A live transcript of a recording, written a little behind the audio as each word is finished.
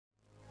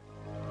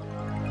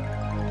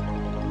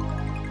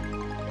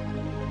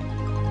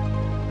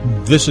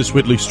This is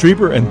Whitley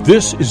Strieber, and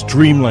this is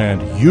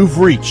Dreamland. You've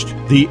reached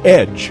the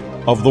edge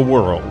of the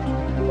world.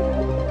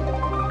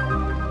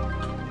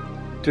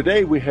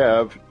 Today we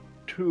have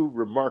two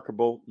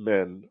remarkable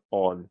men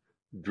on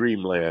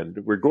Dreamland.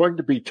 We're going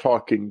to be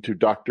talking to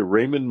Dr.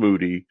 Raymond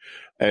Moody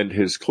and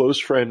his close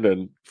friend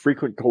and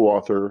frequent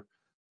co-author,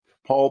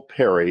 Paul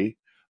Perry,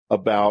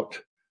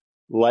 about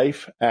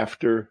life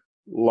after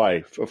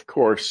life. Of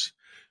course,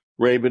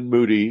 Raymond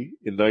Moody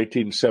in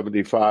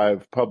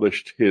 1975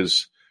 published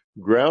his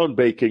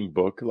groundbreaking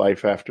book,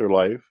 Life After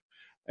Life,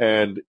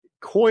 and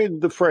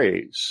coined the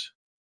phrase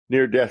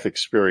near-death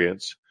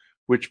experience,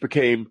 which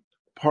became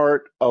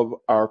part of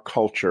our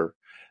culture.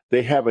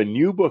 They have a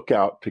new book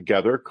out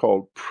together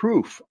called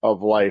Proof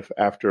of Life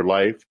After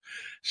Life,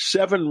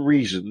 7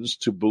 Reasons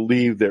to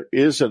Believe There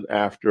Is an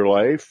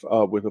Afterlife,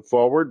 with a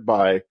foreword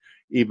by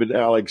Eben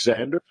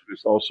Alexander,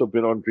 who's also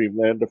been on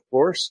Dreamland, of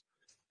course.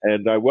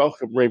 And I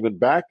welcome Raymond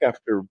back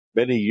after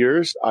many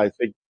years. I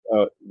think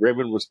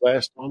Raymond was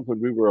last on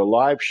when we were a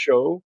live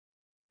show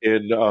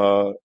in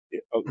a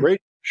radio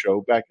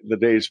show back in the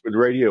days when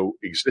radio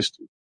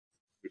existed.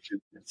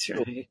 That's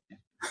right.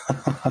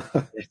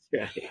 That's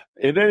right.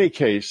 In any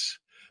case,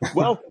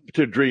 welcome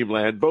to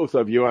Dreamland, both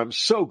of you. I'm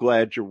so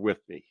glad you're with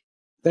me.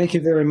 Thank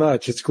you very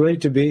much. It's great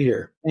to be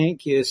here.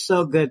 Thank you. It's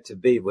so good to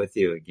be with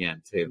you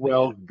again, too.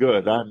 Well,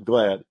 good. I'm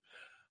glad.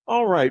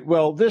 All right.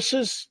 Well, this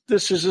is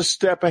a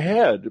step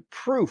ahead.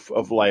 Proof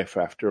of life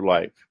after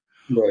life.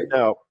 Right.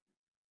 Now,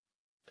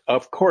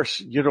 of course,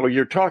 you know,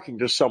 you're talking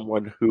to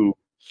someone who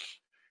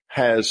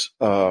has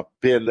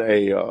been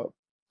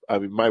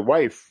my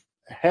wife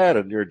had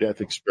a near-death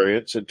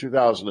experience in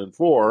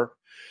 2004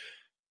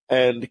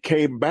 and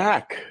came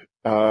back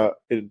after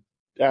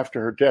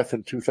her death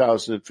in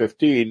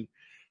 2015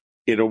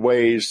 in a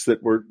ways that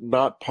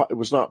it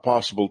was not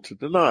possible to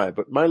deny.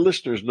 But my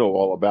listeners know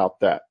all about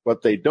that.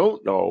 What they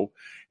don't know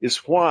is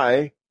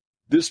why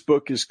this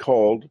book is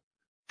called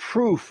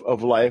Proof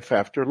of Life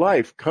After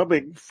Life,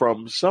 coming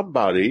from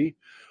somebody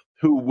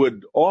who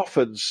would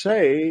often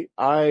say,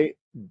 I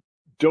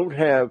don't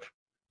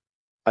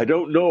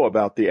know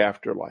about the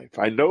afterlife.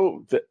 I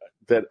know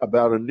that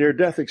about a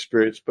near-death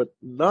experience, but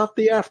not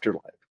the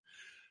afterlife.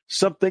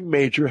 Something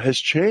major has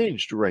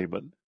changed,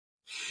 Raymond.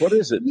 What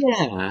is it?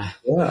 Yeah.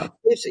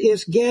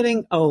 It's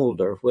getting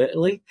older,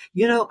 Whitley.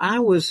 You know,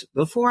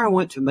 before I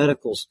went to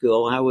medical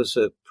school, I was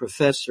a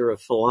professor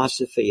of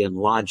philosophy and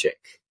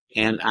logic.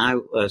 And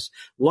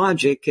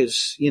logic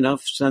is, you know,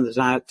 since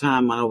the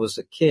time I was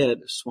a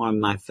kid, it's one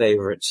of my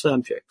favorite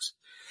subjects.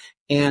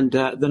 And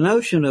the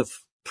notion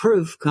of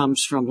proof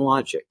comes from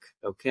logic,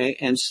 okay?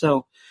 And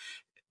so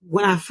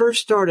when I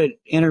first started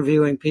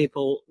interviewing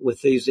people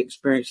with these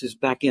experiences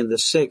back in the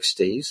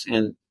 60s,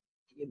 and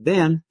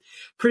then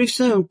pretty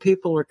soon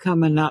people are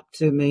coming up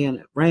to me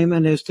and,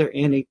 Raymond, is there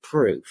any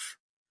proof?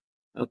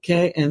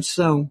 Okay, and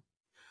so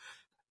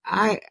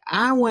I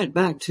went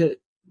back to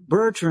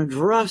Bertrand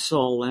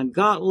Russell and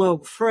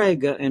Gottlob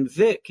Frege and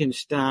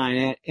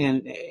Wittgenstein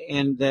and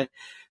the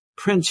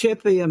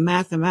Principia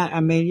Mathematica. I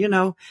mean, you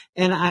know,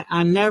 and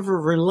I never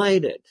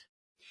related.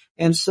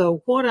 And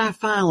so what I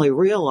finally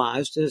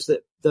realized is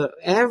that the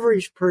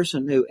average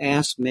person who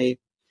asked me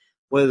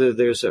whether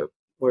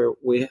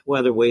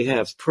we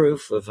have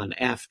proof of an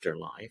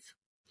afterlife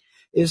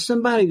is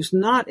somebody who's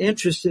not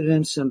interested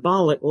in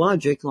symbolic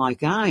logic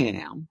like I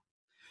am,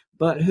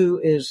 but who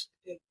is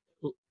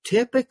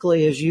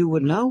typically, as you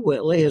would know,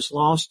 Whitley, has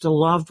lost a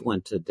loved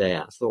one to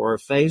death or are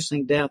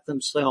facing death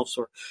themselves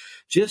or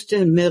just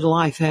in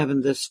midlife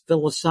having this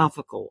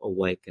philosophical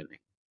awakening.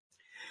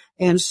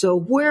 And so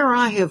where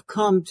I have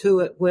come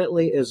to it,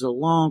 Whitley, is a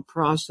long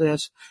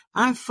process.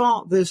 I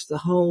fought this the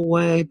whole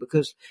way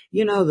because,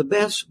 you know, the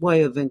best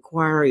way of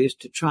inquiry is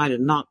to try to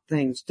knock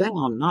things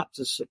down, not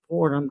to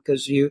support them,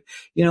 because you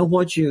know,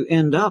 what you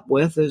end up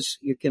with is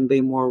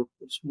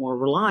it's more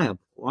reliable,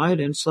 right?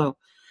 And so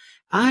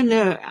I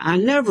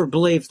never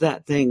believed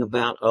that thing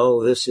about,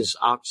 this is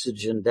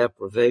oxygen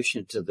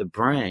deprivation to the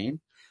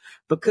brain,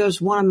 because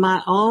one of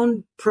my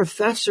own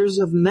professors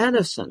of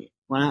medicine,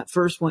 when I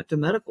first went to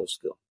medical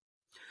school,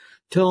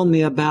 told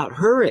me about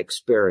her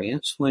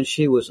experience when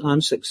she was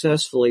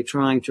unsuccessfully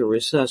trying to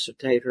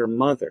resuscitate her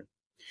mother.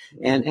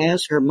 And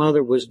as her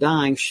mother was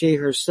dying, she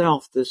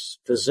herself, this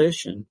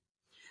physician,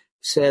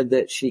 said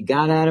that she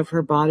got out of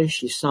her body.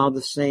 She saw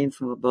the scene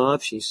from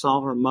above. She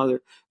saw her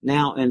mother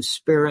now in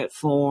spirit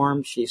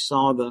form. She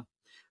saw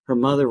her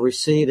mother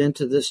recede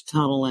into this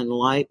tunnel in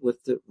light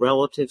with the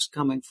relatives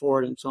coming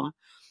forward and so on.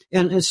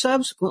 And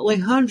subsequently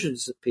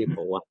hundreds of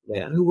people like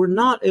that who were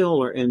not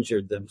ill or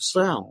injured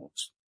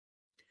themselves,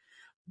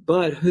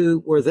 but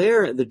who were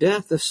there at the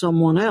death of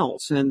someone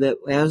else. And that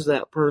as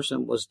that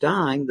person was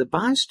dying, the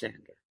bystander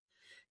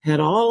had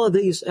all of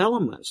these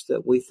elements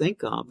that we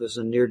think of as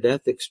a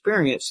near-death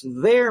experience.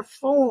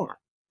 Therefore,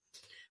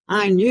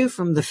 I knew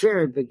from the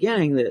very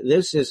beginning that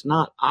this is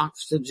not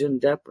oxygen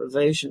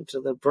deprivation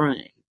to the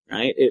brain,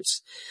 right?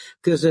 It's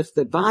because if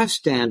the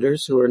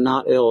bystanders who are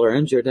not ill or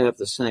injured have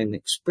the same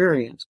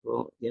experience,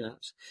 well,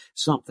 it's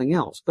something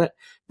else. But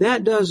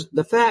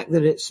the fact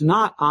that it's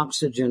not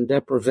oxygen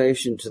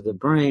deprivation to the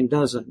brain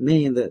doesn't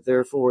mean that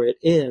therefore it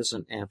is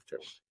an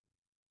afterlife.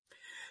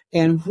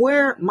 And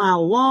where my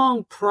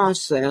long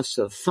process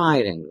of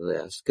fighting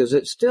this, because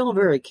it's still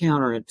very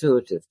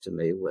counterintuitive to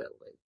me,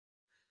 Whitley,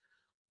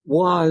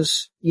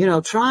 was,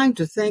 trying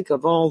to think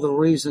of all the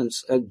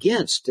reasons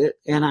against it.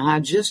 And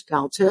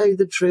I'll tell you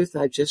the truth,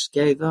 I just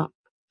gave up.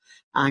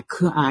 I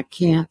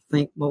can't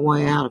think my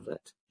way out of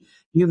it.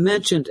 You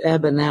mentioned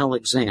Eben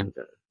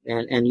Alexander,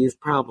 and you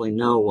probably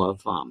know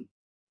of,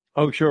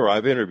 oh, sure.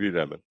 I've interviewed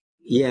Eben.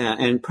 Yeah.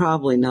 And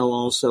probably know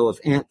also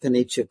of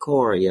Anthony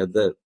Chicoria,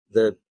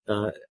 the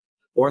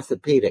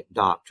orthopedic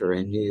doctor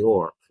in New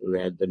York who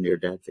had the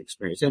near-death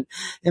experience.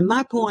 And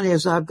my point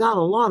is I've got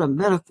a lot of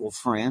medical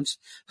friends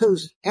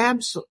whose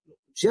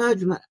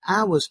judgment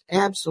I was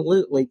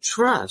absolutely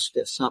trust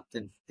if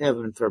something,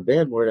 heaven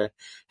forbid, were to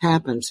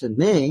happen to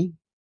me.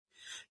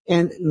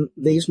 And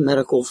these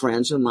medical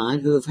friends of mine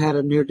who have had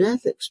a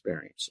near-death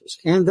experiences.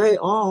 And they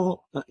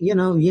all,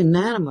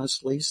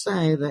 unanimously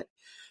say that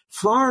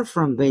far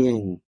from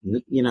being,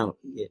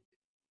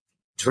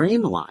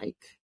 dreamlike,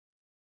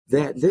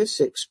 that this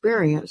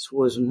experience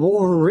was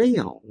more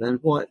real than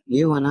what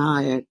you and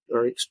I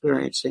are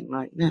experiencing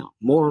right now.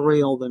 More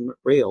real than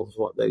real is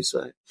what they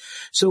say.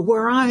 So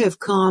where I have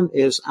come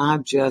is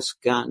I've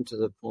just gotten to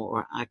the point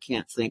where I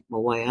can't think my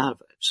way out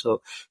of it.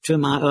 So to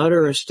my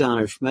utter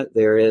astonishment,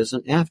 there is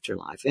an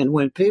afterlife. And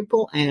when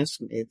people ask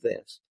me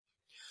this,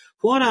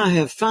 what I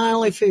have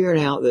finally figured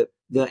out that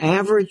the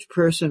average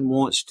person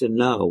wants to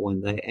know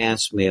when they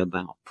ask me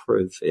about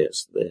proof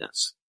is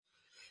this.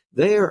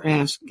 They are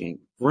asking,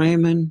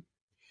 Raymond,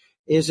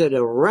 is it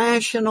a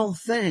rational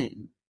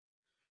thing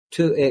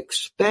to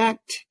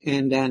expect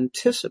and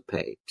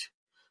anticipate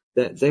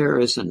that there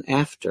is an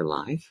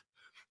afterlife?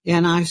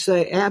 And I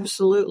say,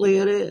 absolutely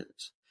it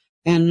is.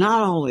 And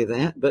not only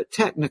that, but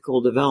technical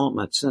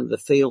developments in the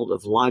field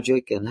of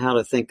logic and how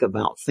to think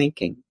about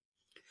thinking,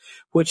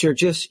 which are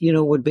just,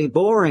 would be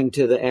boring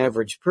to the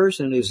average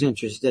person who's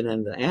interested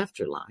in the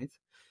afterlife.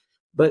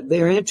 But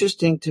they're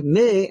interesting to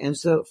me. And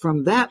so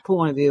from that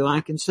point of view,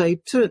 I can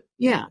say,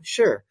 yeah,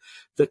 sure.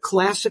 The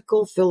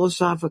classical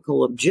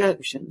philosophical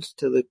objections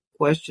to the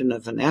question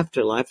of an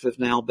afterlife have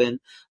now been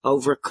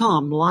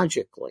overcome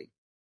logically.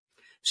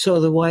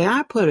 So the way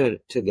I put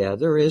it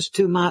together is,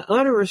 to my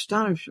utter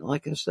astonishment,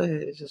 like I say,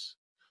 it's just,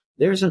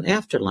 there's an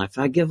afterlife.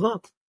 I give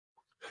up.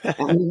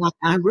 I mean,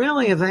 I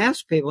really have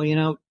asked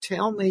people,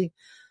 tell me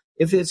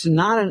if it's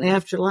not an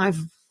afterlife,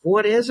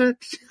 what is it?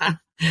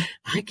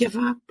 I give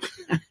up.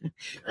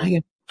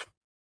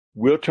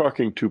 We're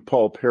talking to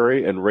Paul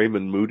Perry and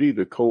Raymond Moody,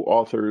 the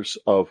co-authors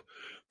of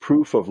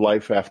Proof of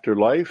Life After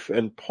Life.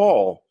 And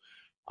Paul,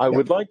 I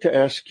would like to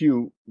ask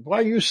you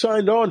why you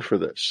signed on for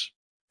this.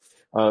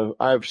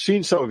 I've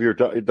seen some of your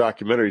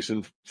documentaries,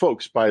 and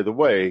folks, by the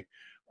way,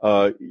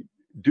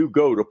 do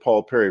go to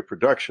Paul Perry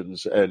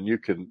Productions, and you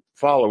can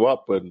follow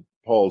up on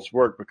Paul's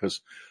work because,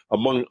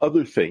 among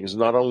other things,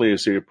 not only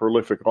is he a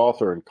prolific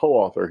author and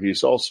co-author,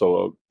 he's also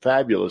a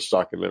fabulous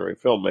documentary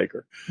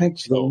filmmaker.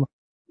 Thanks. So,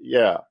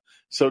 yeah.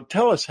 So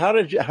tell us,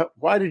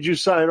 why did you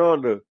sign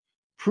on to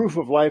Proof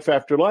of Life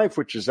After Life,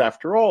 which is,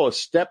 after all, a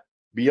step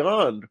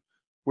beyond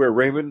where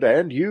Raymond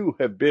and you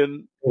have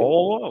been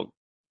all along?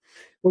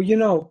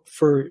 Well,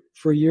 for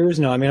years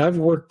now, I mean, I've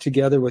worked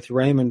together with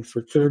Raymond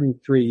for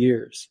 33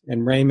 years,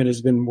 and Raymond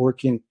has been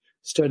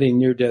studying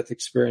near-death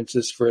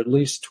experiences for at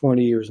least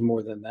 20 years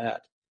more than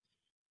that.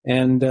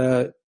 And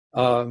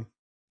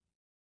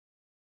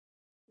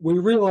we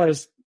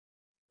realized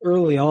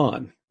early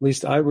on, at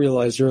least I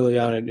realized early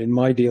on in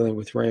my dealing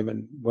with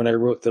Raymond when I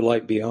wrote The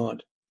Light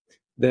Beyond,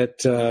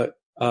 that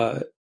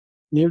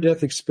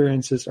near-death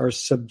experiences are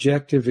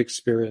subjective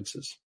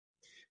experiences,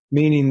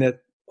 meaning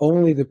that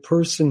only the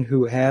person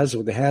who has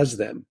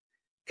them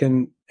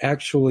can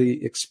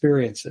actually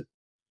experience it.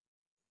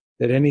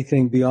 That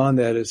anything beyond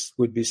that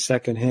would be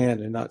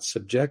secondhand and not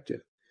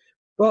subjective.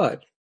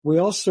 But we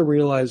also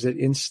realized that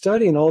in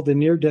studying all the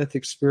near-death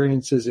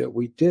experiences that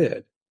we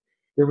did,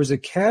 there was a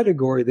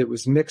category that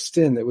was mixed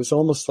in that was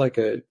almost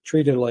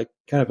treated like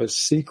kind of a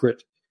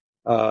secret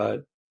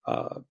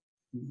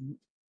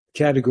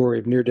category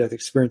of near-death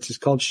experiences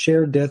called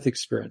shared death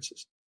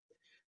experiences.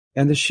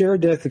 And the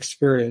shared death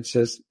experience,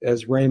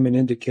 as Raymond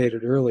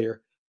indicated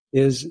earlier,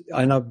 is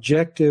an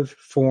objective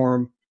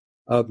form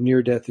of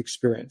near-death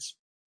experience.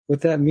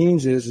 What that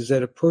means is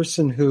that a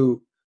person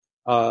who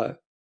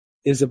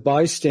is a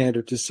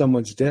bystander to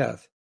someone's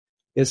death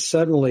is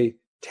suddenly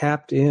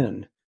tapped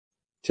in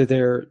to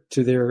the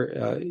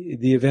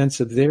events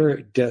of their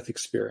death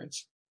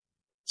experience.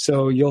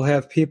 So you'll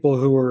have people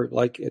who are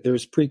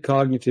there's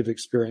precognitive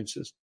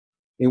experiences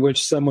in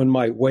which someone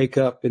might wake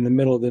up in the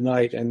middle of the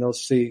night and they'll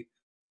see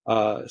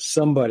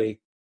somebody,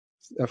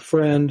 a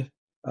friend,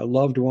 a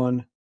loved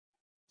one,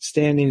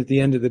 standing at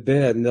the end of the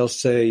bed, and they'll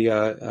say,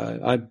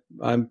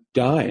 I'm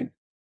dying,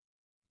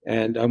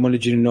 and I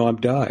wanted you to know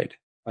I've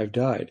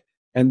died.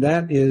 And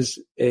that is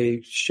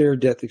a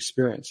shared death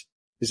experience,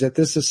 is that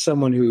this is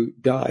someone who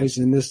dies,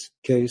 in this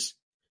case,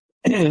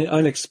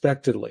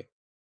 unexpectedly.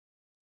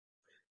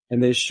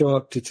 And they show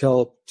up to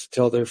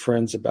tell their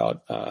friends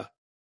about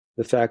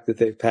the fact that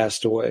they've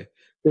passed away.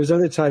 There's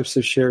other types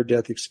of shared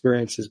death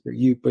experiences, but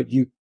you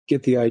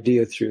get the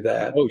idea through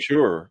that. Oh,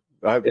 sure.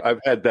 I've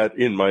had that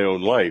in my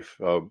own life.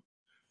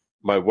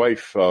 My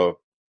wife not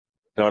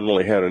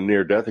only had a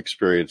near-death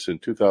experience in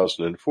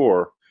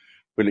 2004,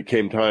 when it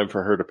came time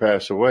for her to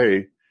pass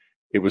away,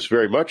 it was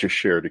very much a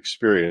shared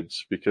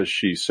experience because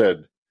she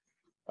said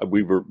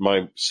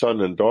my son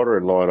and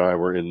daughter-in-law and I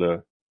were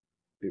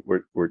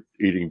were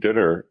eating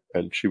dinner,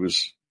 and she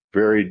was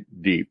very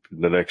deep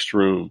in the next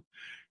room,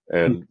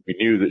 and we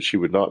knew that she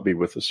would not be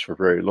with us for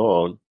very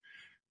long.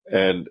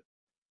 And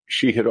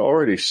she had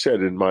already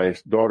said in my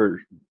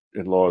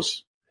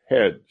daughter-in-law's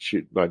head,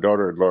 my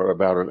daughter-in-law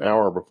about an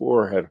hour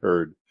before had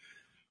heard,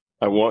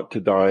 "I want to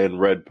die in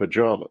red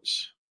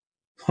pajamas."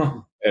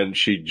 Huh. And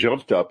she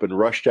jumped up and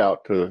rushed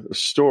out to the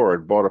store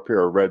and bought a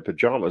pair of red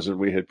pajamas, and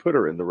we had put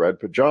her in the red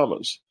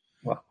pajamas.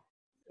 Wow.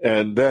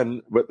 And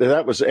then, but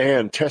that was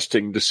Anne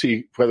testing to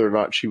see whether or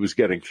not she was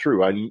getting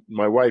through.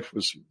 My wife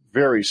was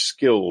very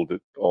skilled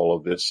at all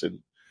of this,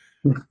 and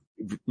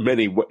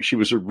she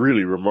was a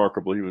really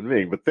remarkable human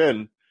being. But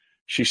then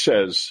she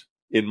says,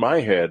 in my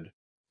head,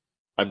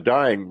 "I'm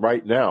dying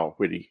right now,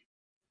 Whitty."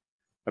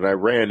 And I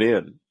ran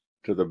in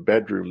to the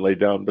bedroom, lay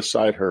down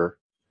beside her,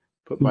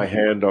 put my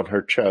hand on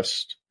her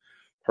chest.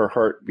 Her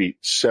heart beat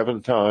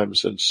 7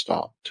 times and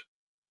stopped.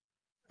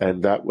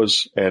 And that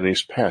was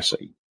Annie's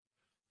passing.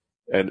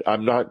 And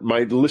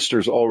my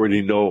listeners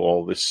already know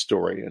all this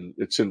story, and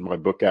it's in my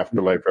book,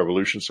 Afterlife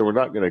Revolution, so we're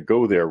not going to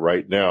go there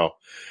right now.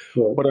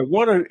 Cool. What I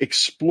want to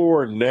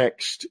explore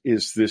next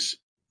is this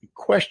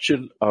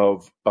question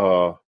of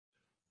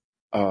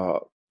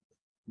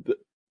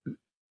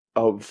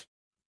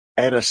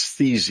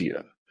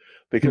anesthesia,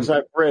 because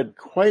I've read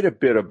quite a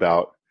bit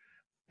about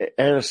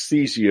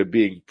anesthesia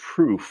being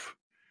proof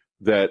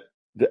that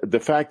the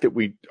fact that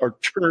we are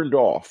turned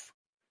off,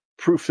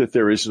 proof that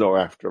there is no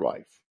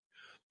afterlife.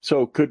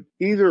 So could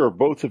either or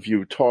both of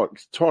you talk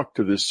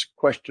to this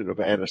question of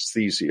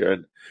anesthesia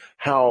and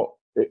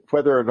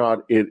whether or not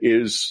it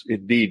is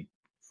indeed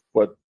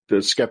what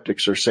the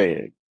skeptics are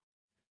saying?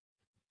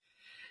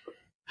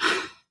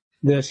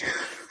 This,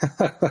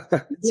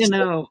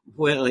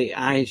 Willie,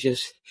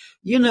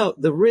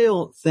 the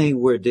real thing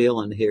we're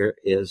dealing here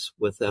is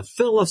with a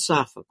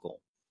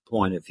philosophical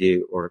point of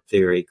view or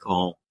theory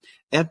called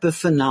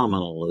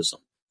epiphenomenalism,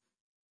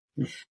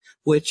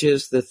 which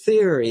is the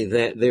theory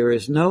that there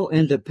is no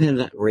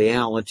independent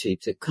reality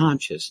to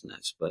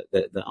consciousness, but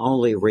that the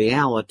only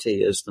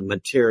reality is the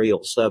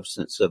material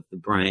substance of the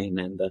brain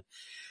and the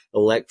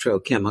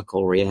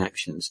electrochemical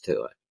reactions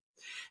to it.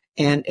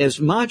 And as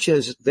much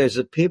as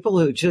there's people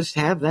who just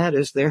have that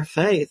as their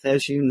faith,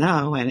 as you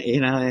know, and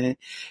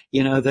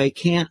they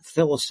can't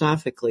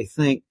philosophically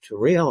think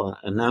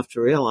enough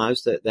to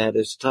realize that that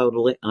is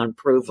totally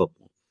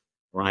unprovable,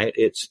 right?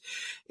 It's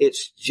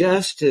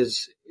just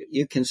as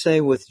you can say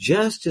with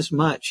just as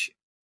much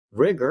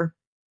rigor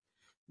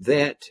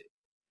that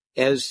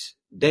as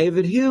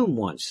David Hume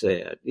once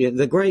said,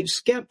 the great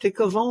skeptic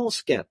of all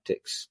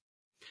skeptics,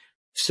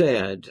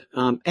 said,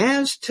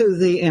 as to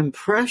the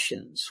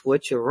impressions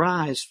which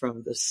arise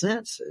from the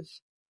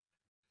senses,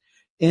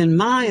 in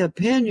my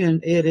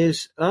opinion, it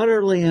is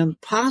utterly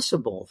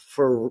impossible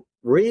for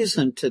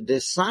reason to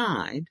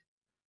decide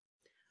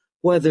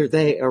whether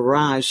they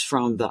arise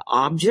from the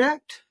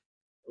object,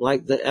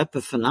 like the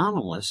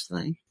epiphenomenalist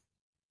thing,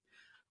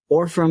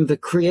 or from the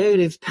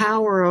creative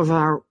power of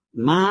our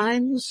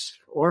minds,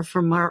 or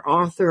from our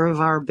author of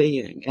our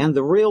being. And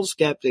the real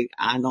skeptic,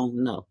 I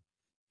don't know.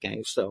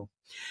 Okay, so,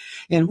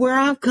 and where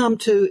I've come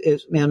to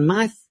is,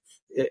 my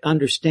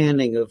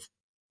understanding of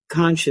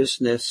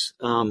consciousness,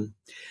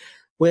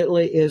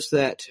 Whitley, is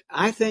that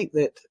I think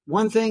that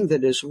one thing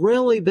that has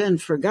really been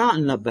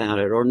forgotten about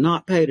it or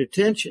not paid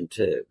attention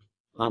to,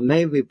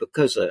 maybe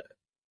because of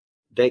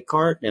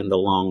Descartes in the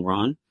long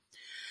run,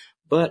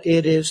 but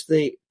it is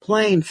the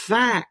plain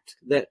fact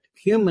that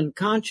human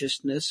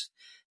consciousness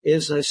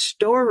is a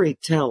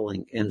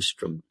storytelling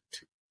instrument.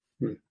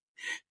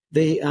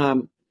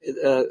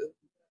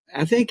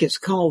 I think it's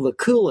called the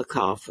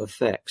Kulikov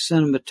effect.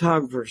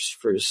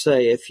 Cinematographers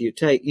say if you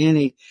take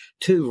any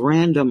 2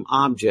 random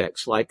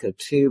objects, like a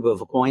tube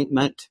of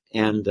ointment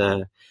and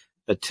a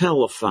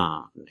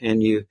telephone,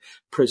 and you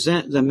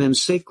present them in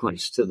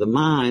sequence to the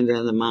mind,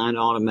 then the mind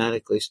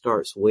automatically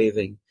starts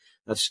weaving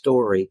a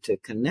story to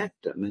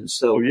connect them. And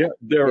so,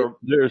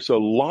 there's a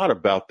lot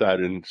about that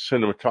in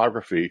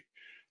cinematography.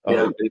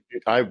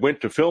 I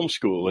went to film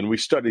school, and we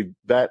studied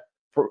that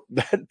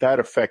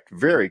effect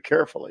very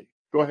carefully.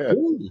 Go ahead.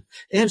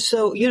 And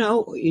so, in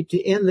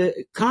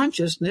the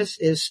consciousness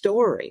is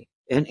story.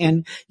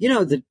 And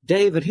the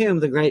David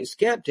Hume, the great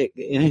skeptic,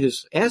 in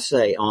his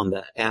essay on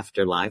the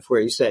afterlife,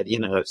 where he said,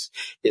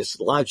 it's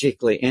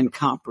logically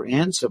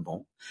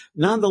incomprehensible,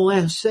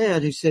 nonetheless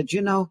he said,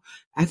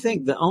 I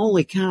think the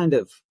only kind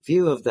of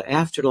view of the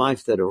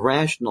afterlife that a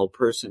rational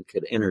person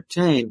could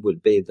entertain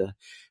would be the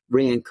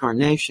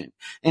reincarnation.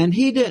 And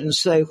he didn't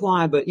say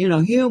why, but,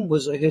 Hume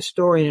was a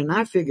historian, and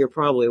I figure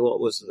probably what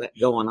was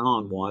going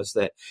on was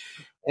that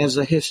as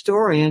a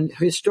historian,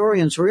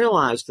 historians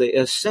realized the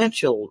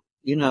essential,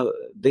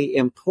 the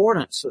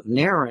importance of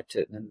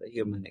narrative in the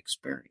human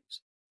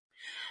experience.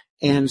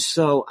 And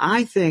so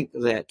I think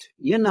that,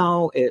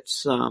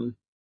 it's,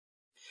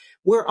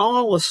 we're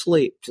all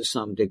asleep to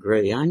some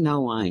degree. I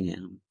know I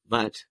am,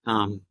 but,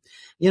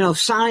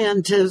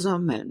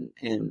 scientism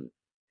and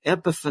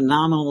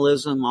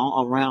epiphenomenalism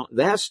all around,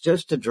 that's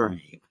just a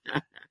dream.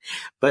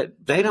 But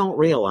they don't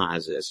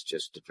realize it's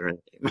just a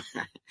dream.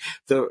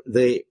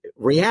 The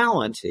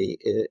reality,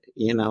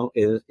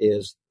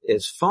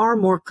 is far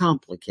more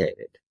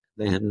complicated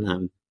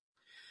than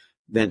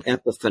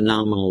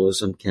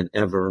epiphenomenalism can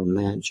ever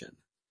imagine.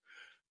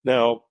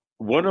 Now,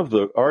 one of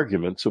the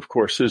arguments, of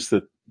course, is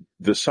that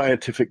the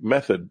scientific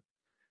method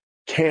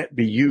can't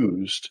be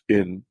used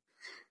in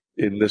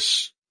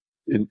this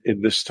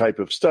type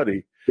of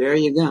study. There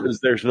you go.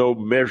 Because there's no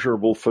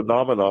measurable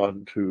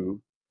phenomenon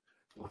to.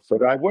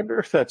 But I wonder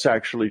if that's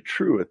actually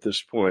true at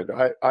this point.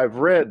 I've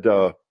read,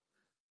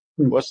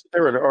 wasn't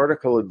there an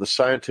article in the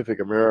Scientific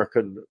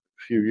American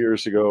a few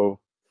years ago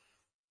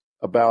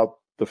about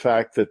the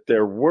fact that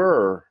there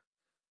were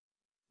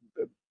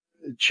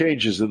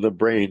changes in the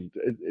brain?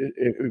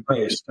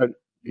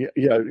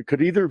 Yeah.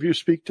 Could either of you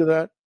speak to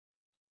that?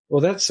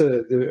 Well, that's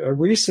a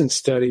recent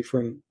study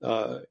from,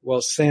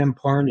 Sam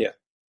Parnia,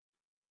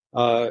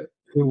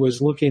 who was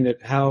looking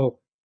at how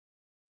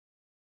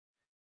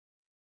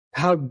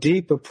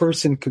deep a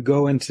person could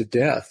go into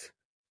death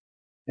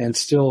and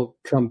still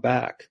come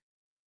back.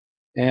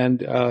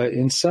 And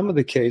in some of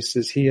the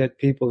cases, he had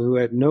people who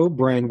had no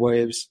brain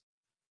waves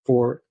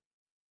for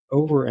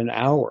over an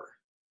hour.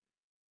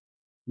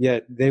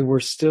 Yet they were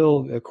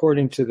still,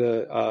 according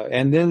to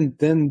and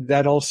then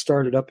that all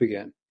started up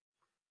again.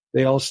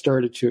 They all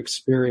started to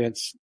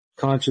experience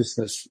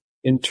consciousness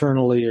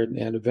internally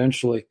and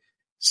eventually,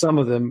 some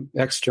of them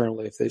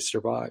externally if they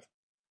survive.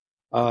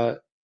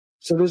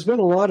 So there's been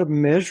a lot of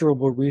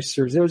measurable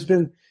research. There's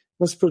been,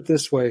 let's put it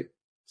this way,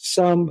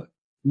 some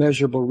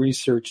measurable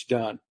research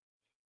done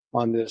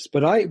on this.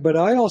 But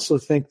I also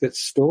think that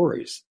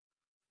stories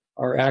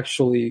are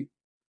actually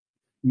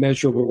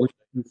measurable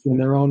in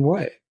their own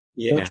way.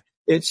 Yeah.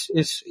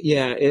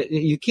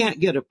 You can't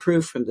get a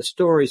proof from the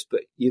stories,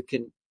 but you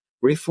can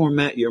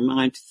reformat your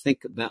mind to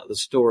think about the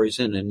stories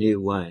in a new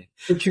way.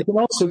 But you can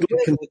also get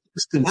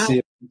consistency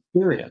of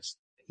experience.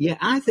 Yeah,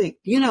 I think,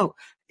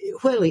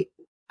 Whitley,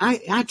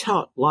 I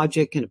taught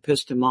logic and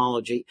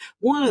epistemology.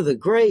 One of the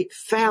great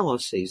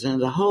fallacies in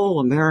the whole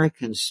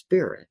American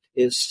spirit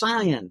is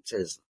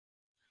scientism.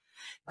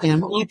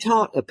 And I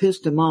taught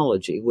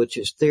epistemology, which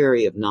is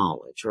theory of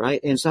knowledge, right?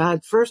 And so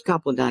first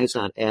couple of days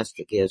I'd ask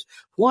the kids,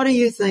 what do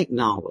you think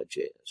knowledge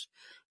is?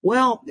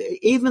 Well,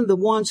 even the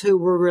ones who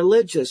were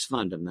religious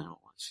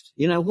fundamentalists,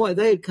 what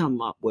they'd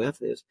come up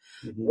with is,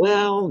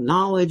 well,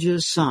 knowledge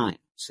is science.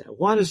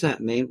 What does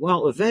that mean?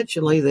 Well,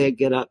 eventually they'd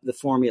get up the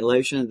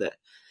formulation that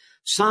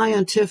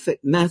scientific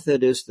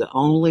method is the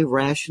only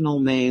rational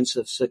means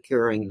of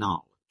securing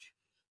knowledge,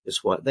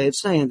 is what they'd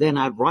say. And then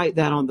I'd write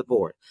that on the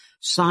board.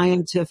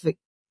 Scientific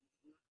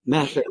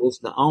method is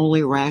the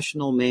only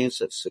rational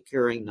means of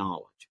securing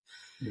knowledge.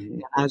 Mm-hmm.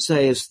 I'd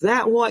say, is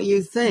that what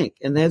you think?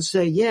 And they'd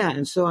say, yeah.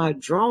 And so I'd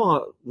draw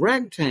a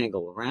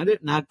rectangle around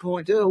it and I'd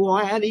point to it. Well,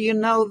 how do you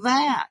know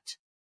that?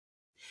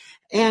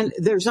 And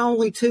there's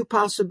only two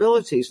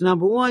possibilities.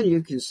 Number one,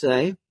 you can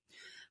say,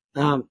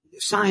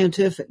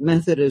 scientific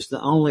method is the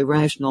only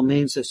rational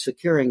means of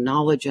securing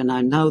knowledge, and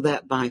I know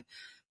that by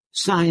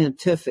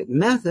scientific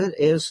method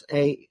is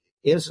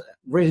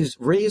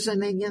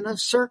reasoning in a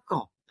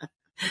circle.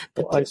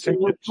 But I think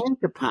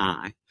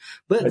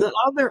But the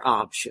other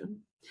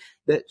option,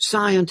 that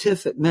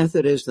scientific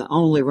method is the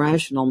only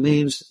rational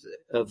means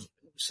of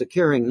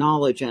securing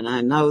knowledge, and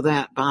I know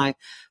that by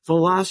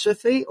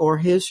philosophy or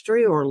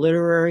history or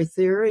literary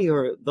theory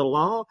or the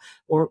law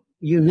or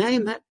you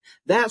name it,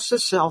 that's a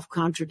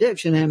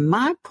self-contradiction. And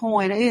my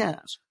point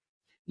is,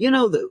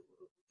 the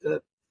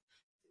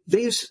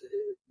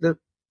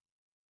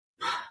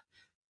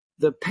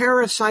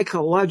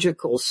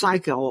parapsychological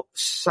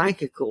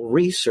psychical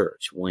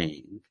research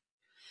wing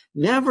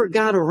never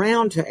got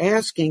around to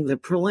asking the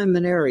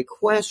preliminary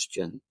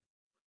question,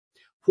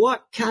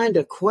 what kind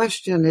of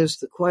question is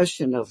the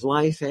question of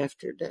life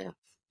after death?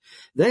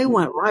 They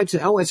went right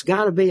to, it's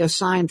got to be a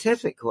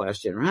scientific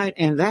question, right?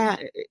 And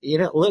that,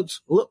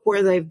 look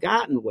where they've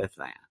gotten with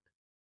that.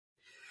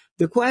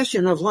 The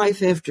question of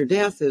life after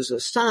death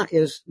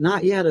is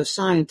not yet a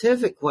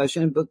scientific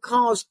question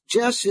because,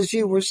 just as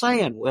you were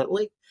saying,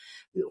 Whitley,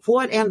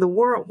 what in the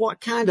world, what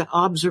kind of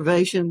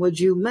observation would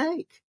you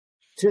make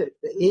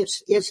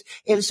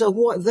And so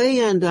what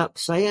they end up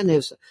saying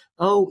is,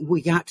 oh,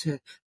 we got to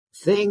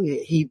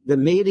the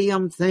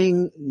medium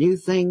thing, new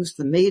things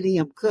the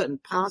medium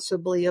couldn't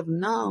possibly have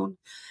known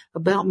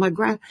about my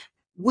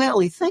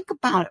Willie, think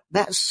about it,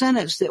 that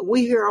sentence that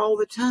we hear all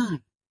the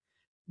time.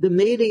 The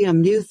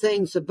medium knew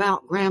things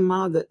about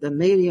grandma that the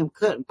medium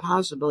couldn't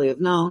possibly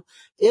have known.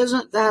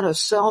 Isn't that a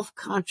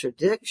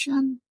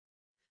self-contradiction?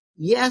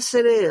 Yes,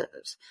 it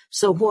is.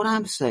 So what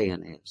I'm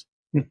saying is,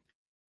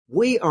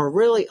 we are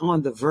really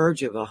on the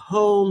verge of a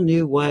whole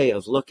new way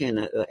of looking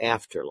at the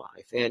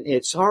afterlife. And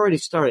it's already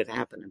started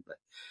happening, but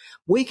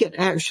we could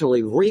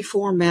actually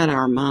reformat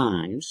our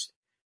minds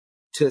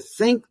to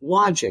think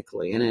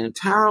logically in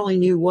entirely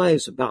new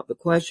ways about the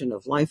question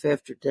of life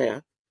after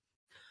death,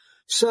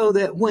 so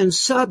that when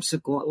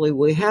subsequently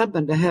we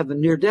happen to have a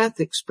near-death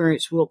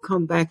experience, we'll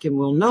come back and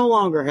we'll no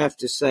longer have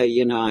to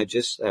say, I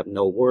just have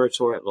no words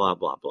for it, blah,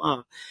 blah,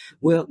 blah.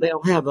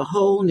 They'll have a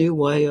whole new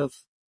way of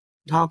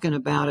talking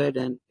about it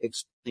and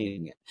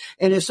explaining it.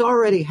 And it's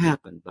already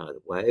happened, by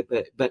the way,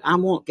 but I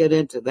won't get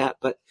into that.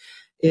 But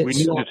we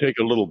need to take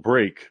a little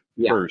break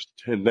first,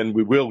 and then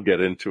we will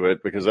get into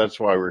it, because that's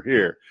why we're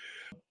here.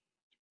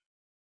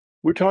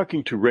 We're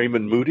talking to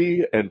Raymond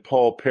Moody and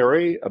Paul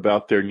Perry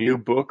about their new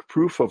book,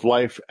 Proof of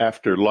Life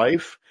After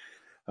Life.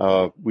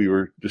 We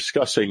were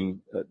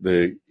discussing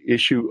the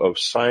issue of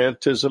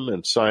scientism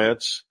and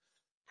science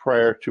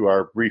prior to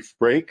our brief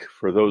break.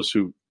 For those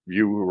of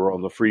you who are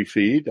on the free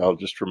feed, I'll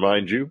just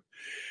remind you.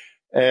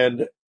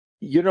 And,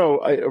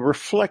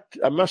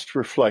 I must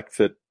reflect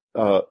that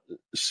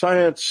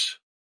science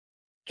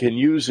can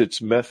use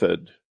its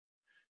method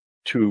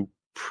to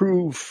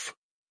prove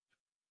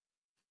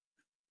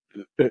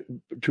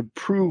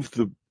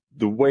the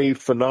way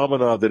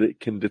phenomena that it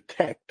can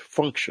detect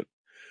function,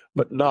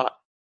 but not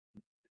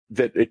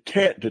that it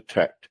can't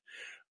detect.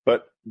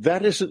 But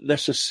that isn't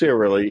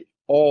necessarily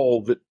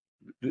all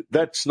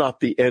that's not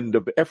the end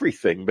of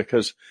everything,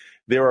 because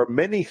there are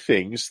many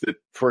things that,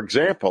 for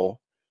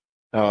example,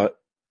 the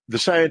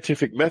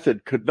scientific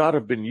method could not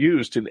have been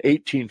used in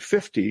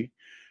 1850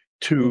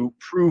 to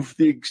prove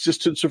the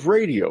existence of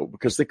radio,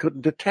 because they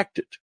couldn't detect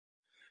it.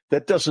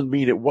 That doesn't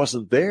mean it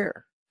wasn't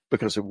there,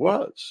 because it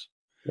was.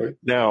 Right.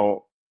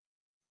 Now,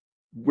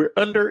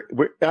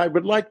 I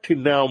would like to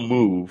now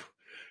move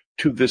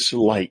to this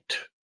light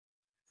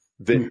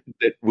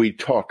that we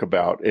talk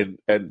about and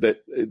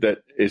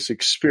that is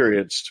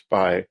experienced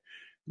by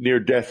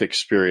near-death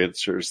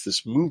experiencers,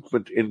 this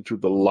movement into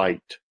the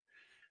light.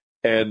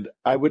 And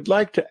I would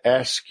like to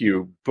ask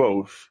you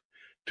both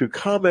to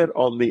comment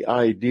on the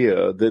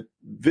idea that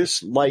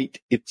this light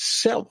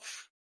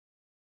itself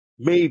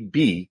may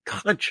be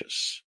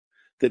conscious,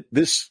 that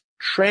this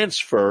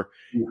transfer,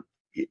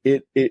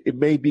 it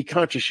may be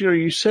conscious.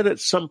 You said at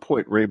some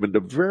point, Raymond, a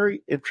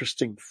very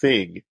interesting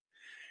thing,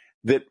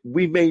 that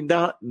we may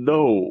not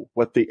know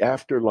what the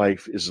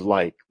afterlife is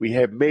like. We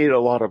have made a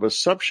lot of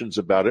assumptions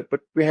about it, but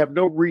we have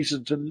no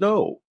reason to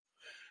know.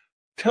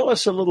 Tell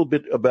us a little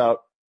bit about,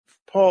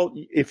 Paul,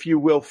 if you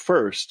will,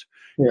 first,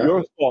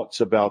 your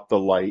thoughts about the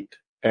light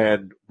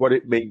and what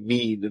it may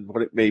mean and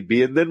what it may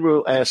be, and then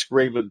we'll ask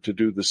Raymond to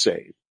do the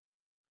same.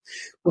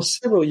 Well,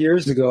 several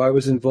years ago, I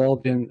was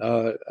involved in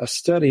a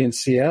study in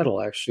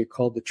Seattle, actually,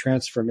 called the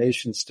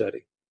Transformation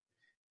Study.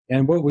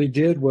 And what we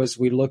did was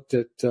we looked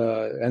at,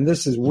 and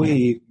this is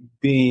we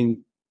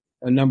being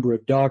a number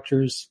of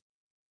doctors,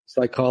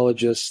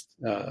 psychologists,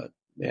 and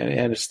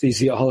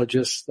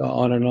anesthesiologists,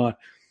 on and on.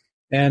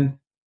 And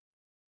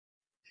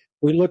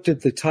we looked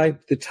at the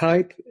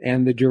type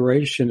and the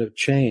duration of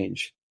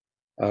change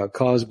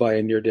caused by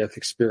a near-death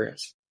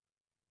experience.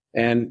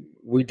 And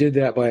we did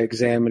that by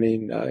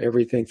examining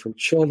everything from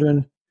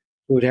children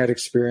who had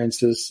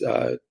experiences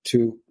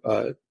to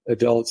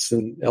adults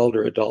and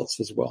elder adults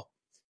as well.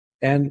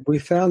 And we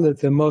found that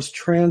the most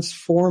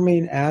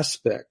transforming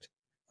aspect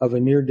of a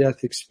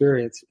near-death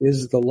experience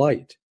is the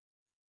light.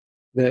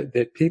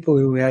 That people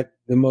who had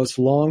the most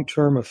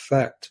long-term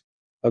effect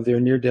of their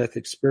near-death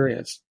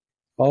experience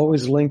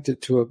always linked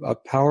it to a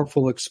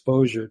powerful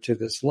exposure to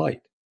this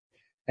light.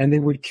 And they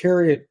would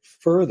carry it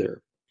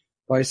further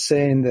by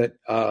saying that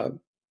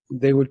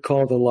they would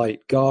call the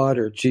light God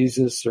or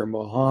Jesus or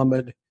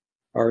Muhammad,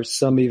 or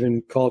some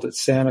even called it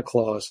Santa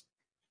Claus.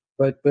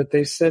 But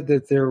they said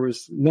that there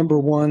was, number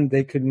one,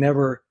 they could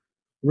never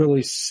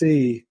really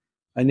see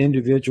an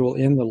individual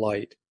in the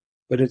light,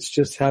 but it's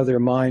just how their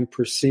mind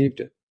perceived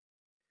it.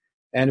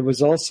 And it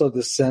was also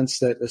the sense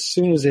that as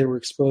soon as they were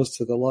exposed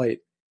to the light,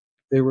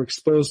 they were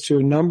exposed to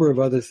a number of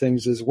other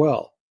things as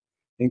well,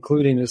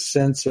 including a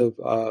sense of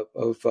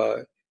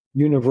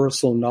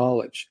universal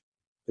knowledge,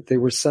 that they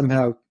were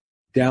somehow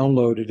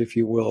downloaded, if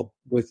you will,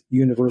 with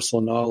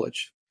universal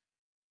knowledge.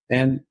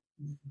 And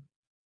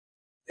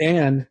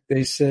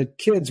they said,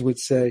 kids would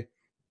say,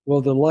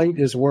 well, the light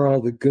is where all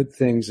the good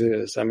things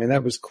is. I mean,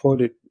 that was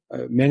quoted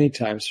many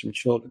times from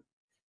children,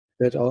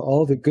 that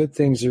all the good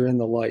things are in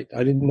the light.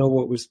 I didn't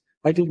know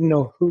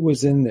who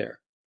was in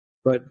there,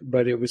 but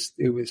it was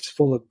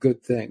full of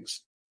good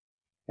things.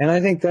 And I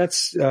think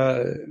that's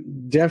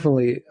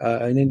definitely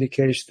an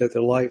indication that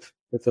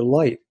the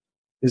light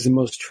is the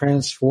most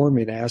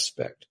transforming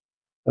aspect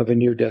of a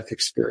near-death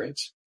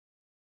experience.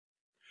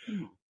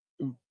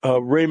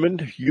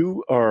 Raymond,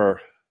 you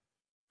are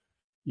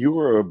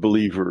a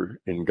believer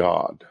in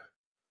God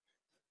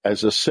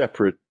as a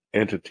separate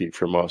entity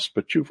from us,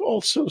 but you've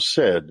also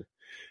said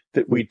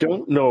that we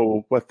don't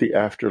know what the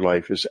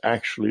afterlife is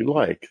actually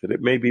like, that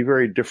it may be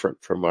very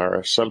different from our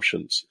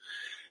assumptions.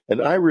 And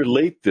I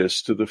relate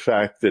this to the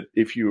fact that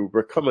if you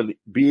become a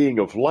being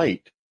of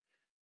light,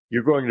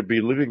 you're going to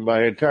be living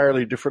by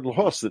entirely different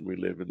laws than we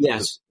live in.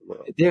 Yes,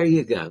 there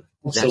you go.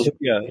 So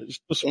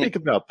speak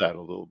about that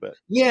a little bit.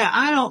 Yeah,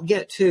 I don't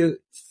get too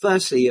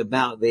fussy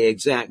about the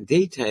exact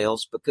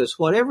details, because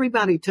what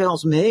everybody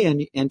tells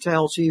me and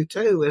tells you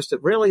too is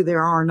that really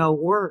there are no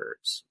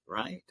words,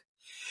 right?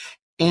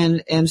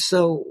 And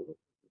so,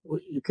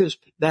 because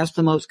that's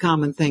the most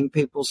common thing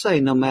people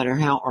say, no matter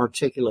how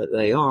articulate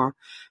they are,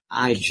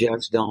 I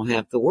just don't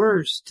have the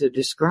words to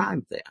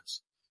describe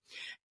this.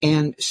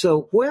 And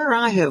so where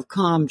I have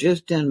come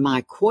just in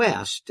my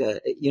quest,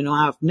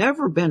 I've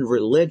never been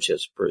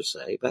religious per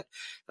se, but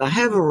I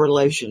have a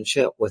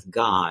relationship with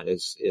God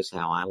is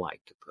how I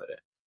like to put it.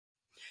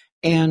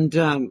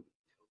 And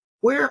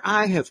where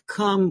I have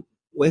come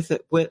with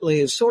it, Whitley,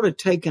 is sort of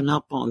taken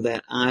up on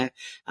that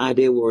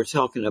idea we were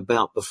talking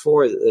about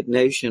before,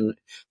 the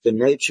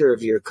nature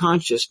of your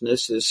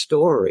consciousness is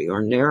story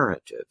or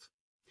narrative.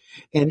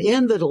 And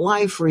in the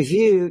life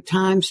review,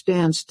 time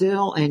stands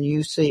still and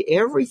you see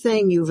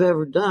everything you've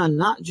ever done,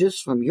 not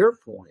just from your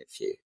point of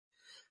view,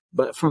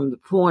 but from the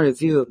point of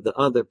view of the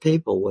other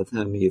people with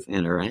whom you've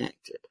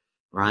interacted,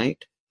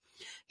 right?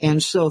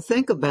 And so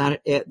think about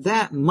it. At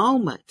that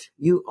moment,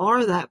 you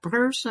are that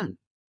person,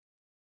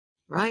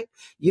 right?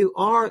 You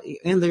are,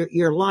 in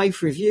your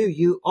life review,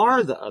 you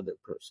are the other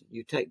person.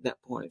 You take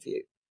that point of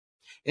view.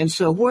 And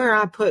so where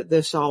I put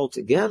this all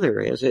together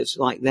is it's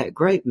like that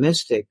great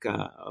mystic,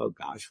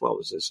 what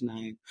was his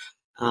name?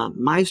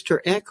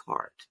 Meister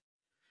Eckhart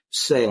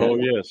said. Oh,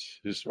 yes.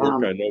 His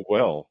work I know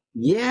well.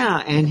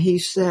 Yeah. And he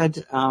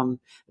said,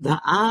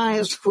 the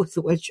eyes with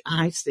which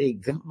I see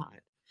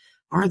God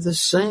are the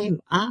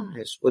same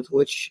eyes with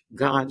which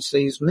God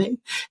sees me.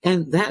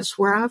 And that's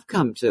where I've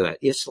come to it.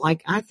 It's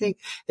like, I think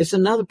it's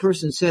another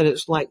person said,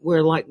 it's like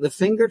we're like the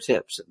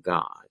fingertips of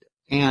God.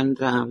 And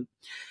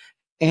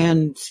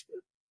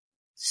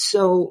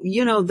so,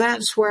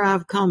 that's where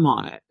I've come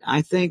on it.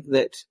 I think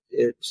that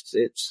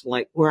it's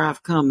like where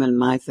I've come in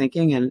my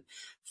thinking and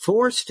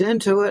forced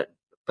into it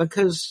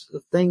because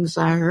of things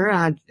I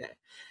heard.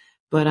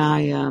 But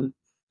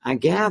I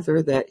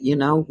gather that,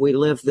 we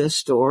live this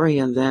story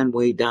and then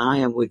we die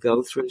and we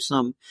go through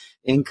some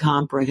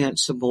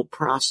incomprehensible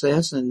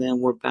process and then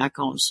we're back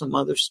on some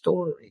other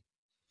story.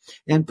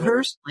 And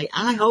personally,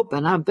 I hope,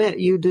 and I bet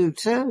you do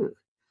too,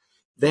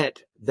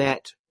 that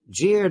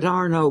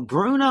Giordano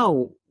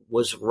Bruno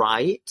was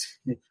right,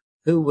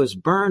 who was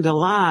burned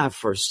alive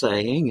for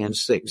saying in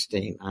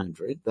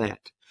 1600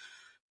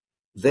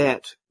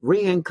 that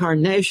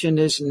reincarnation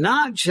is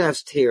not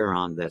just here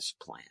on this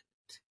planet,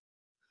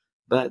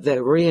 but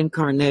that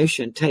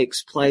reincarnation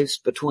takes place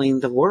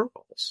between the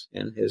worlds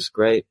in his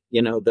great,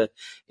 the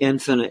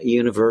infinite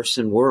universe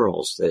and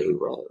worlds that he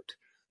wrote.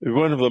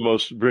 One of the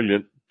most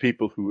brilliant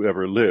people who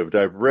ever lived.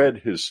 I've read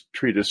his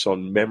treatise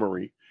on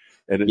memory,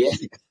 and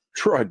it's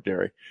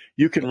extraordinary.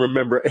 You can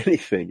remember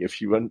anything if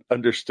you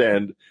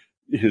understand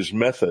his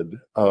method.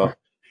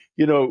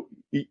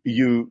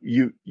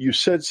 You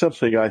said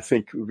something I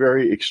think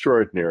very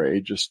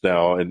extraordinary just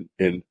now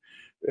in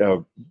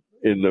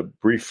the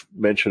brief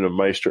mention of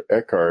Meister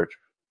Eckhart,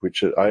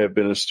 which I have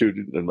been a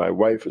student and my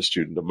wife a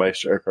student of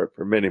Meister Eckhart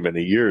for many,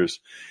 many years.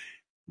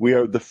 We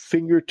are the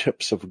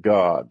fingertips of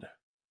God.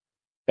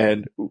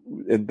 And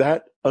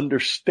that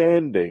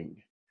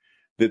understanding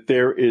that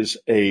there is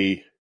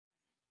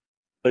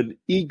an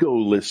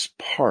egoless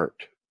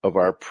part of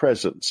our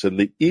presence, and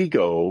the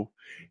ego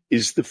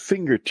is the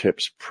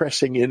fingertips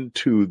pressing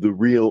into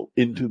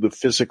the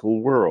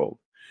physical world.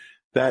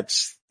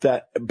 That's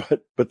that,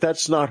 but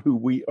that's not who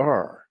we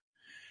are.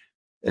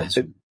 Yes.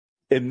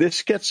 And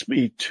this gets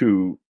me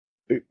to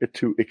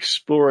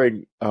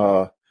exploring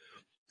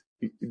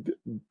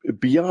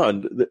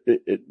beyond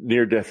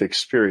near-death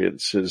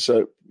experiences.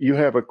 You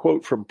have a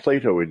quote from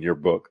Plato in your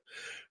book.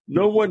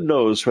 No one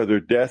knows whether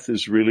death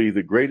is really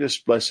the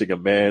greatest blessing a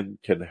man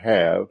can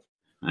have,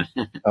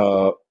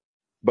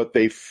 but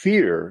they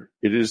fear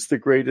it is the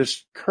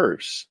greatest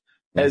curse,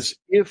 as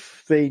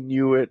if they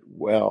knew it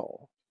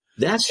well.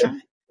 That's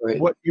right.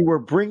 What you are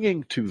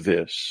bringing to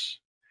this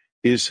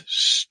is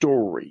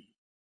story.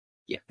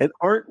 Yeah. And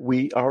aren't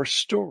we our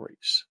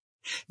stories?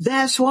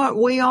 That's what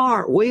we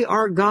are. We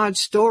are God's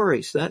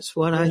stories. That's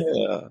what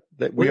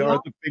that we are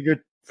the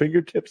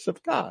fingertips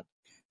of God.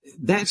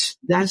 That's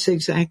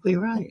exactly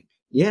right.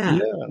 Yeah.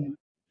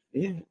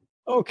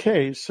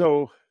 Okay,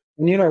 so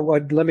you know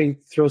what? Let me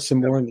throw some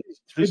more in these.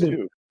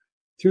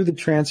 Through the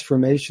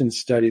transformation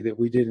study that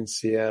we did in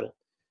Seattle,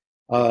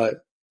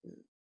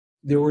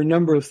 there were a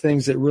number of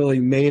things that really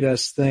made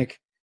us think,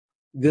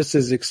 this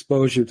is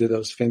exposure to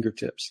those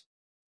fingertips.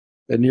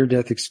 The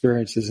near-death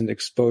experience is an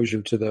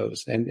exposure to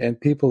those. And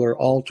people are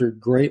altered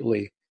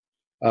greatly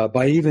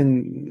by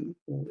even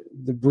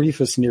the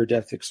briefest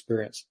near-death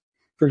experience.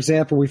 For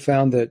example, we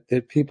found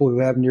that people who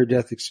have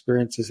near-death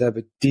experiences have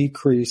a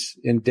decrease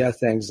in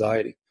death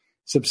anxiety,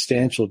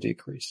 substantial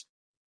decrease.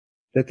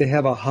 That they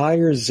have a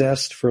higher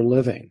zest for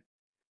living,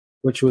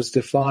 which was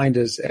defined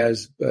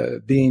as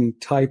being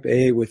type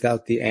A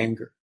without the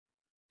anger.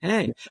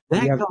 Hey,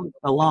 that goes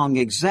along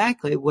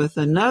exactly with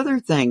another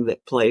thing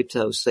that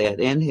Plato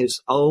said in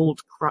his old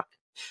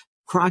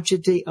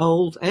crotchety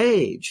old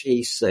age.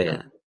 He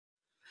said,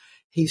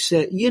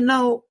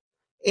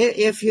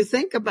 if you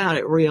think about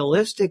it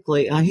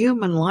realistically, a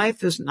human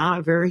life is not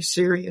a very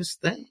serious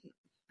thing.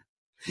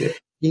 Yeah.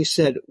 He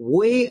said,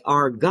 we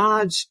are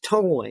God's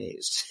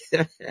toys.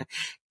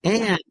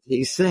 And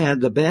he said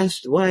the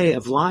best way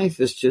of life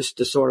is just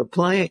to sort of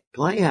play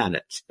at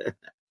it.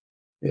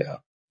 Yeah.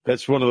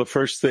 That's one of the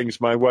first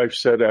things my wife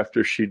said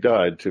after she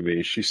died to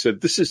me. She said,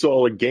 "This is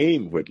all a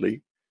game,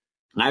 Whitley."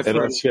 I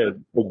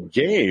said, "A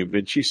game?"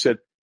 And she said,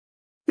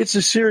 "It's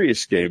a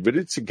serious game, but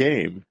it's a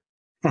game."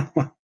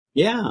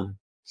 Yeah.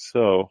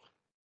 So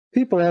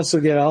people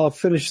also I'll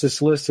finish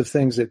this list of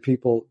things that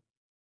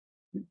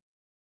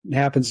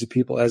happens to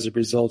people as a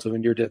result of a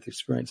near-death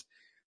experience.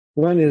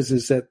 One is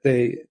that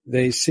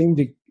they seem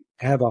to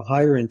have a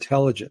higher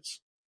intelligence,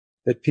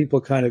 that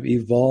people kind of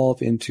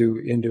evolve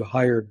into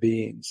higher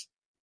beings.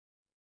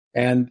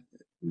 And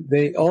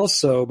they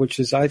also, which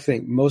is, I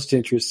think, most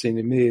interesting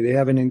to me, they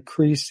have an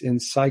increase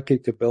in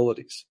psychic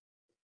abilities.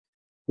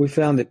 We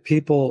found that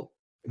people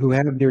who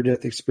have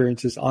near-death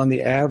experiences, on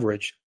the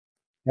average,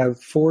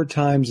 have 4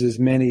 times as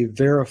many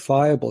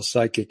verifiable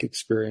psychic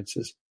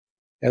experiences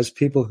as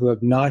people who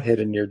have not had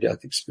a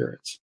near-death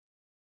experience.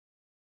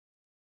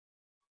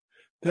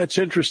 That's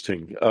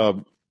interesting,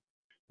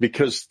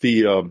 because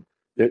the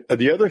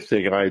other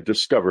thing I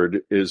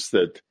discovered is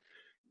that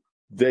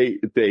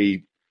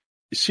they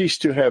cease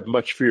to have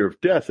much fear of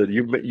death, and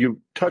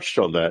you touched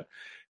on that,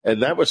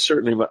 and that was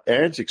certainly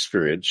Anne's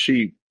experience.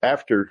 She,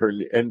 after her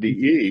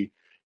NDE,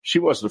 she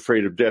wasn't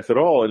afraid of death at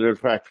all, and in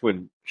fact,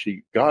 when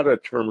she got a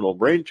terminal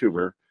brain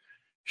tumor,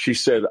 she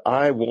said,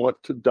 "I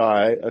want to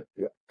die a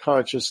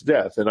conscious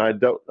death, and I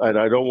don't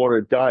want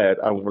to die it.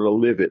 I want to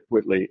live it,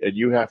 Whitley, and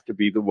you have to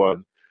be the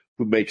one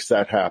who makes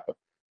that happen."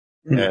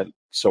 Mm. And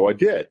so I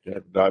did,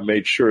 and I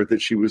made sure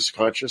that she was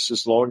conscious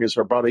as long as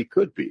her body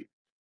could be,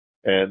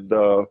 and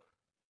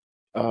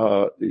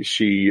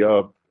she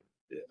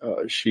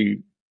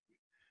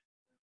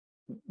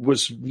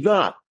was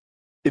not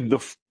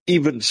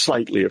even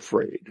slightly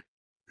afraid.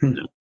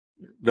 No,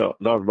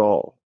 not at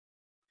all.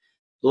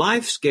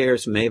 Life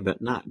scares me,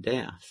 but not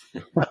death.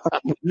 I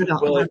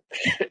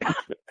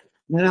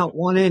don't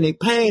want any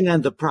pain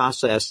in the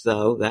process,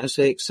 though. That's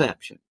the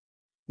exception.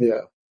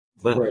 Yeah.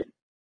 But, right.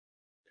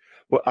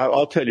 Well,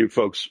 I'll tell you,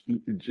 folks,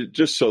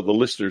 just so the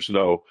listeners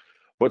know,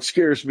 what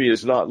scares me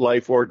is not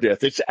life or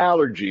death. It's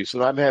allergies,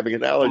 and I'm having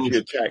an allergy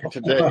attack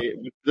today.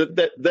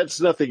 That's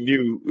nothing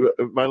new.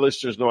 My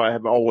listeners know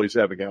I'm always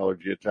having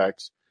allergy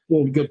attacks.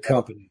 You're in good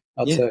company,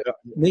 I'll tell you.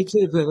 Me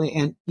too, Billy.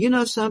 And you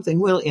know something,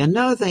 Willie?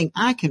 Another thing,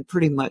 I can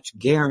pretty much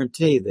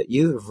guarantee that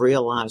you have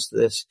realized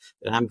this,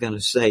 that I'm going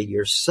to say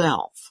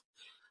yourself,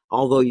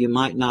 although you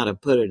might not have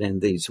put it in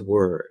these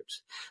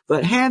words.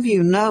 But have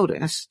you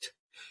noticed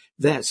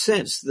that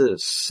since the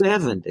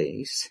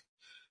 70s,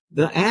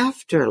 the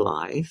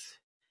afterlife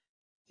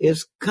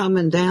is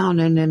coming down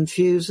and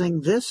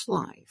infusing this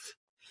life?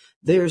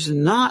 There's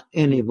not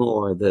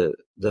anymore the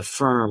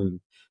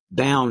firm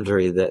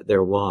boundary that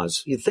there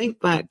was. You think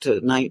back to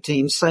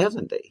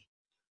 1970,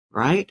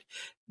 right?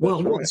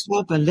 Well, what's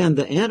happened in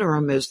the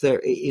interim is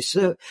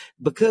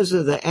because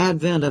of the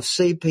advent of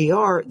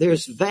CPR,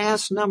 there's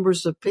vast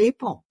numbers of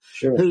people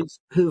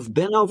who've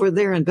been over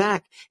there and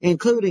back,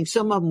 including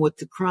some of them with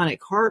the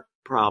chronic heart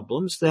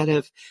problems that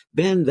have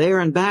been there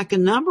and back a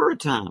number of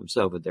times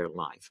over their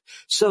life.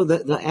 So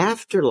that the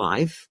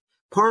afterlife,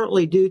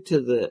 partly due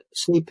to the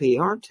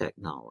CPR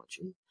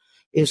technology,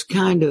 is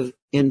kind of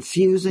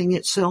infusing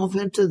itself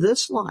into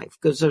this life,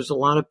 because there's a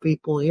lot of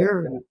people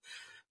here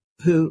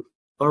who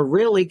are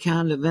really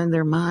kind of in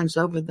their minds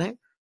over there.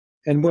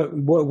 And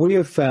what we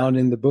have found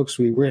in the books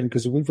we've written,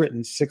 because we've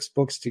written 6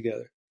 books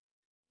together,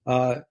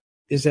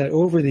 is that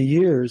over the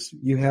years,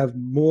 you have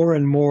more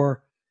and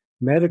more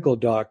medical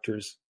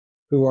doctors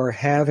who are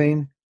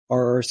having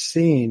or are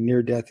seeing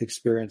near-death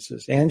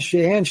experiences and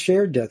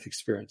shared death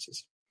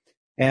experiences.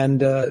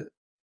 And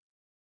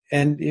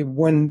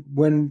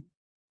when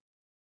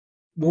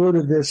word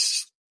of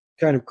this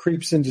kind of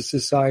creeps into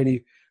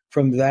society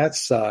from that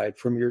side,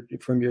 from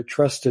your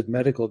trusted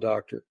medical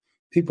doctor,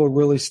 people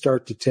really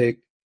start to take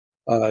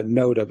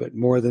note of it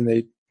more than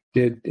they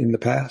did in the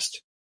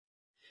past.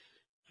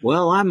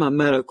 Well, I'm a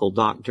medical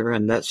doctor,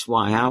 and that's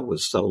why I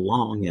was so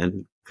long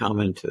in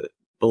coming to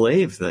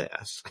believe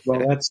this.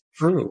 Well, that's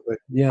true, but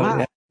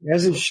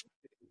as it should,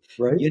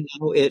 right?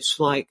 It's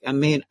like,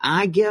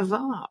 I give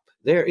up.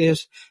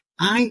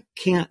 I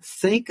can't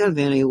think of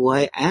any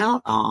way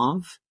out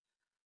of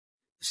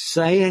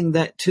saying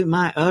that to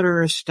my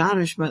utter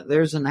astonishment,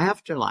 there's an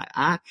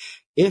afterlife.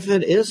 If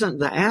it isn't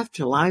the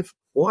afterlife,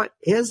 what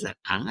is it?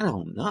 I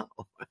don't know.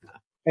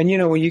 And,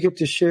 when you get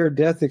to share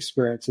death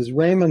experiences,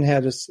 Raymond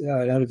had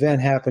an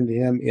event happen to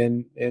him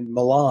in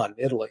Milan,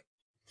 Italy.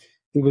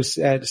 He was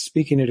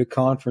speaking at a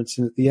conference,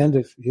 and at the end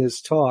of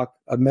his talk,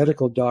 a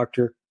medical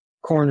doctor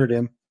cornered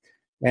him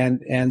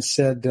and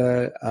said,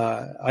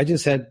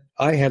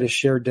 I had a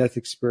shared death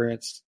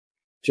experience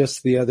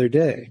just the other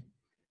day.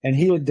 And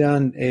he had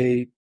done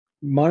a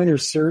minor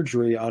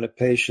surgery on a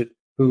patient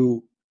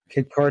who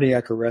had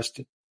cardiac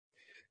arrested.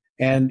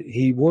 And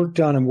he worked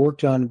on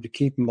him to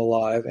keep him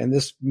alive. And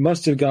this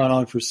must have gone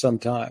on for some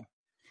time.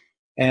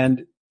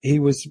 And he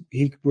was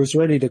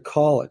ready to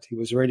call it. He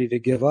was ready to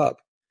give up.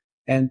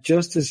 And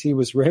just as he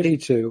was ready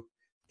to,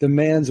 the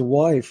man's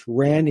wife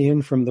ran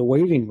in from the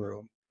waiting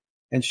room.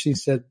 And she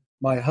said,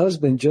 my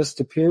husband just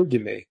appeared to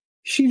me.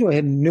 She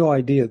had no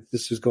idea that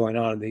this was going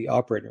on in the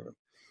operating room.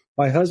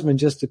 My husband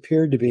just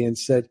appeared to me and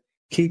said,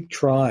 keep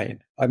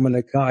trying.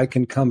 I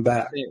can come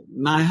back.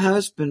 My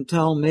husband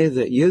told me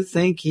that you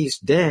think he's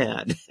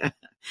dead.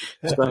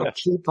 So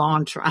keep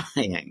on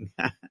trying.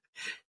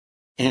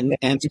 And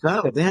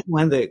so then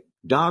when the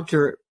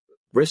doctor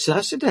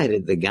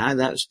resuscitated the guy,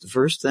 that's the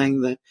first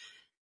thing that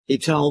he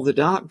told the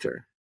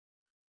doctor.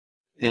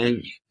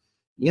 And,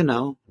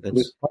 it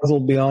was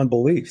puzzled beyond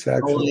belief,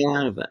 actually. Totally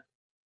out of it.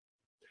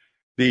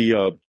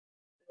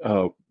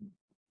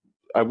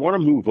 I want to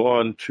move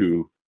on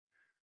to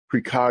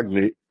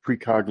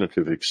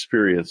precognitive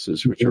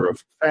experiences, which are a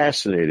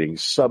fascinating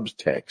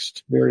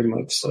subtext very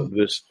much so. Of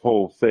this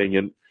whole thing.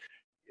 And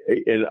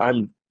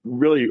I'm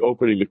really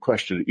opening the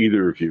question to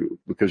either of you,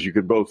 because you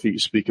can both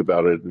speak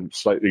about it in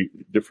slightly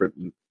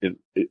different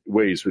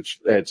ways, which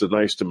adds a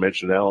nice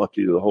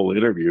dimensionality to the whole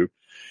interview.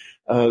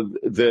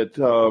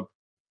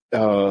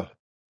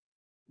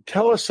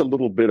 Tell us a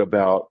little bit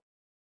about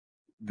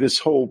this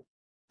whole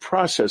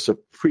process of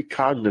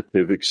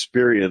precognitive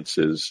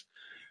experiences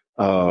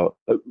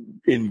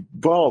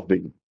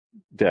involving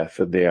death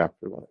and the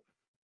afterlife.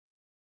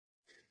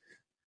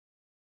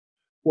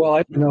 Well,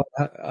 I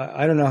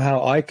don't know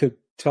how I could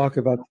talk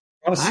about the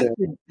process.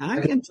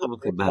 I can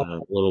talk about it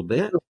a little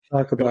bit.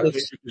 Talk about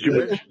it. You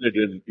mentioned it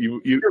in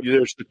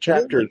there's the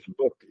chapter in the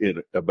book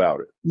about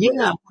it.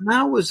 Yeah, when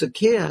I was a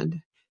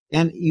kid,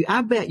 and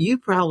I bet you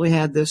probably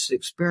had this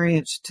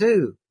experience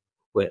too,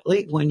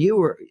 Whitley, when you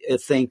were a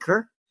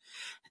thinker.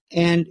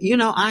 And,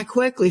 I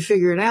quickly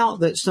figured out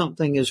that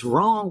something is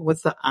wrong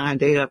with the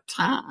idea of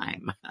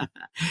time.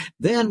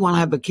 Then when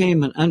I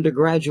became an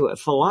undergraduate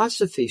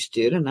philosophy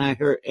student, I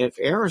heard if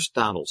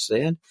Aristotle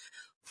said,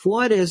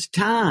 what is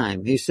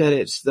time? He said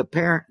it's the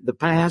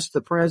past,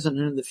 the present,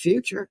 and the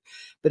future.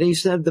 But he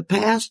said the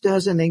past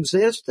doesn't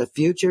exist, the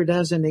future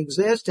doesn't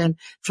exist, and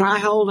try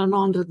holding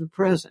on to the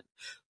present.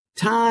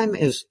 Time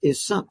is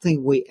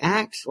something we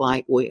act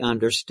like we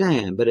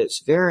understand, but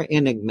it's very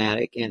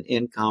enigmatic and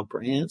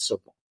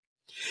incomprehensible.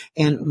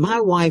 And my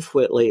wife,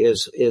 Whitley,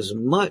 is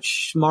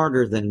much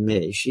smarter than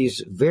me.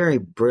 She's very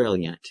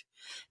brilliant.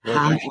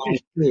 Well,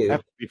 you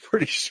have to be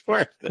pretty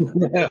smart.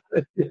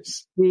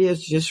 She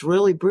is just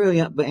really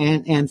brilliant,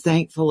 and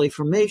thankfully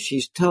for me,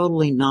 she's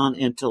totally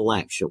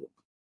non-intellectual,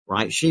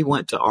 right? She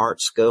went to art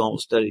school,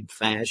 studied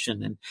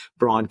fashion and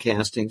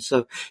broadcasting.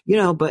 So,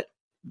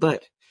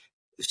 but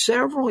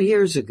several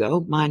years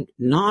ago, my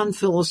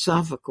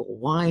non-philosophical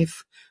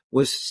wife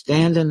was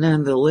standing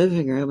in the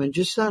living room and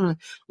just sort of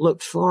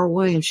looked far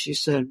away, and she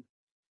said,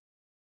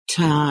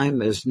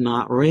 time is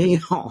not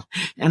real.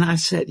 And I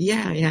said,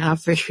 yeah, I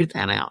figured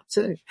that out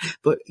too.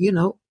 But,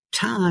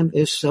 time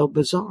is so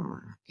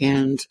bizarre.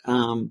 And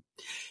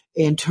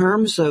in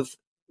terms of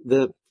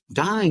the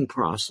dying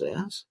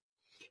process,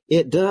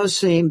 it does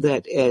seem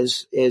that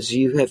as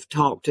you have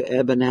talked to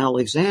Eben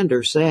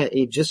Alexander, said,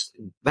 just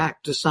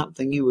back to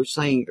something you were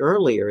saying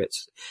earlier,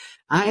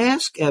 I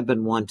asked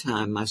Eben one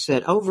time, I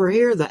said, over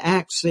here, the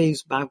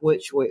axes by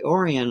which we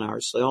orient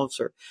ourselves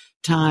are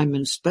time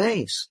and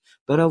space.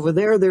 But over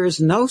there is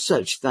no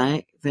such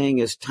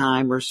thing as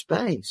time or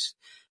space.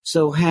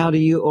 So how do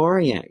you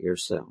orient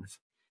yourself?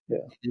 Yeah.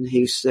 And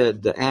he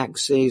said the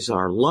axes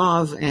are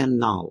love and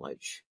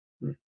knowledge.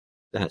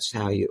 That's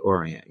how you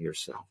orient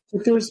yourself.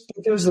 But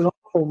there's an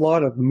awful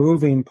lot of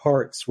moving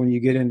parts when you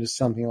get into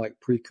something like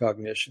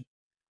precognition.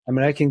 I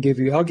mean,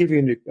 I'll give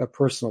you a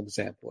personal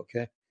example,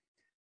 okay?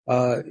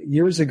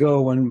 Years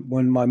ago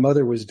when my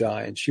mother was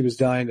dying, she was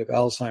dying of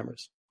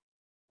Alzheimer's.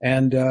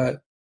 And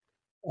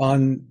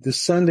on the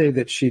Sunday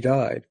that she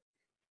died,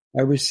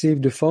 I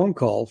received a phone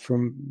call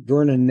from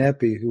Vernon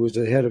Neppy, who was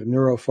the head of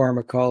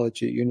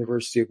neuropharmacology at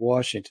University of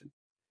Washington.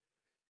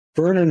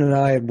 Vernon and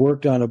I had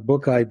worked on a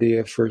book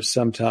idea for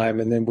some time,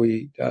 and then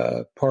we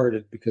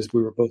parted because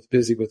we were both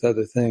busy with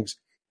other things.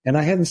 And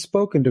I hadn't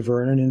spoken to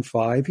Vernon in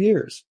 5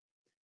 years.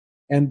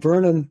 And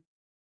Vernon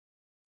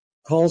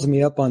calls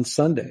me up on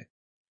Sunday.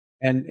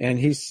 And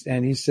he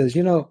says,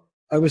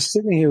 I was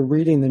sitting here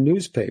reading the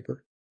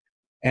newspaper,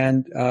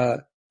 and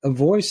a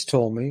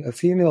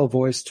female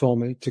voice told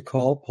me to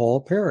call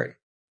Paul Perry.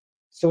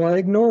 So I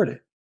ignored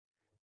it.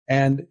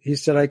 And he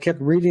said, I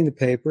kept reading the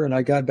paper and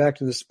I got back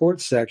to the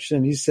sports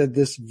section. He said,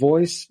 this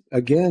voice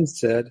again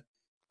said,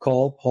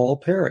 call Paul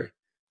Perry.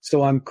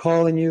 So I'm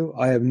calling you.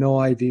 I have no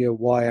idea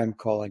why I'm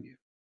calling you.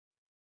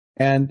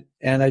 And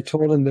I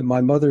told him that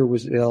my mother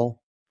was ill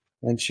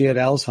and she had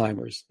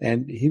Alzheimer's,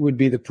 and he would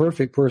be the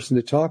perfect person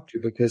to talk to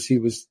because he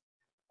was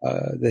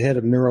the head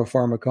of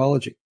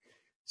neuropharmacology.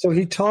 So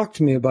he talked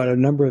to me about a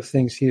number of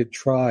things he had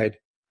tried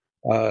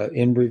I'll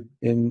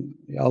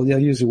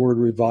use the word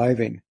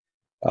reviving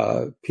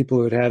people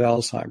who had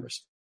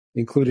Alzheimer's,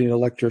 including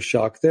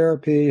electroshock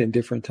therapy and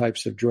different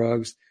types of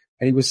drugs.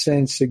 And he was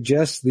saying,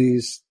 suggest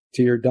these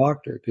to your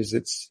doctor because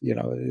it's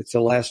a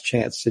last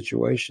chance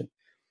situation.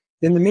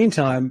 In the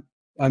meantime,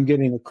 I'm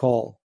getting a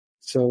call.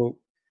 So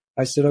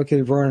I said,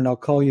 okay, Vernon, I'll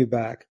call you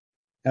back.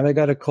 And I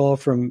got a call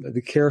from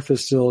the care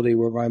facility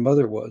where my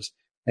mother was,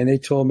 and they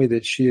told me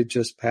that she had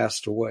just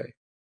passed away.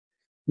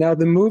 Now,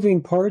 the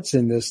moving parts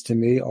in this to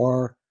me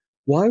are,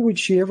 why would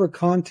she ever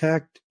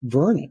contact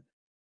Vernon?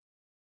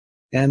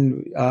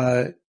 And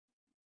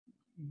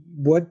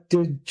what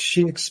did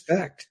she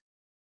expect?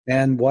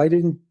 And why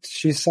didn't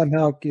she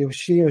somehow,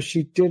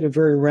 she did a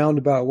very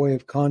roundabout way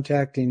of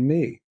contacting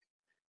me.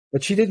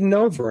 But she didn't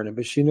know Vernon,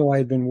 but she knew I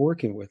had been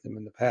working with him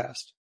in the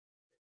past.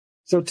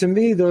 So to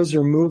me, those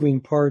are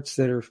moving parts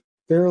that are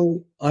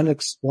fairly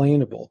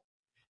unexplainable.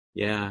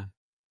 Yeah.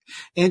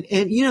 And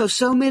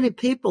so many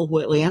people,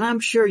 Whitley, and I'm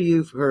sure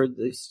you've hear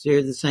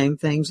the same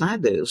things I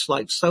do. It's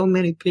like so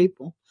many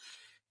people,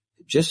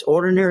 just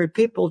ordinary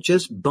people,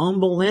 just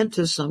bumble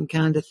into some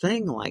kind of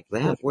thing like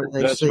that where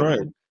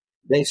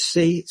they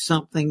see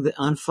something that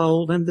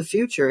unfold in the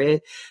future.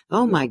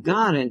 Oh my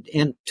God.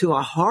 And to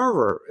a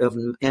horror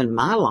in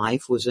my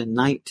life was in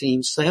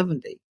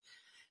 1970.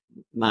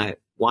 My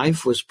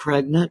wife was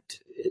pregnant.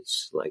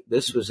 It's like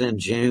this was in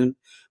June.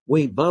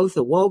 We both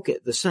awoke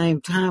at the same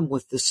time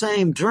with the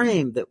same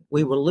dream that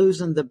we were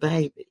losing the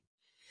baby.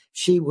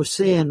 She was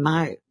seeing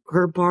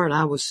her part,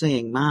 I was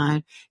seeing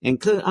mine.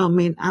 And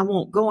I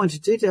won't go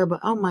into detail, but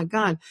oh my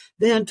God,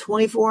 then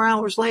 24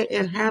 hours later,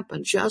 it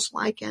happened just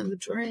like in the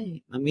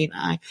dream.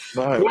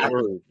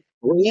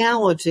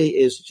 Reality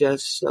is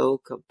just so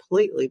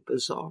completely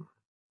bizarre.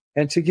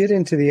 And to get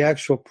into the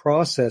actual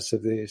process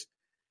of these,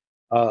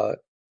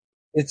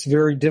 it's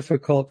very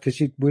difficult because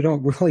we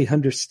don't really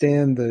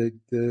understand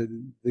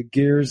the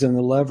gears and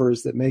the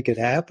levers that make it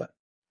happen.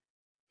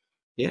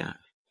 Yeah.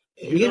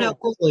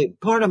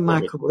 Part of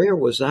my career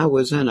was I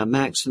was in a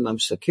maximum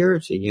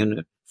security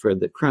unit for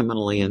the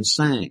criminally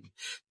insane.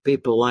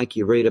 People like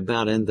you read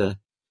about in the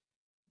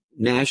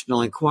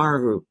National Enquirer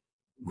who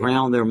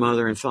ground their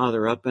mother and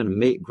father up in a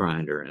meat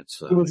grinder. And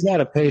so he was not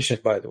a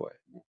patient, by the way.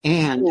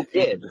 And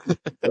did.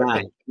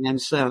 Right.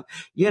 And so,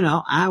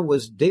 I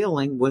was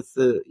dealing with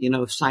the,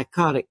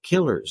 psychotic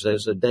killers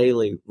as a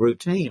daily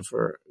routine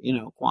for,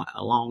 quite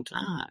a long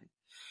time.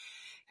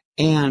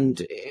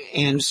 And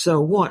so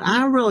what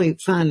I really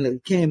finally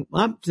came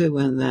up to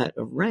in that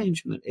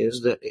arrangement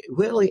is that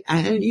Whitley,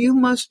 and you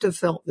must have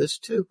felt this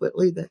too,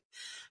 Whitley, that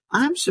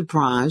I'm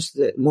surprised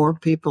that more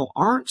people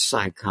aren't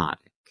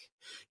psychotic,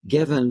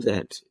 given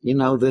that,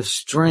 this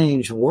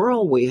strange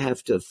world we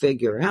have to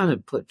figure out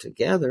and put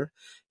together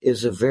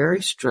is a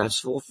very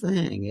stressful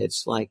thing.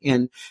 It's like,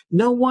 and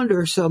no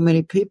wonder so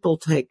many people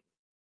take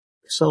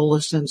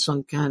solace in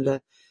some kind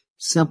of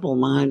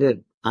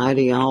simple-minded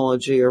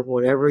ideology or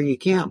whatever. You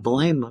can't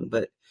blame them,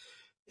 but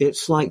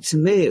it's like, to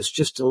me, it's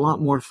just a lot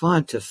more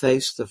fun to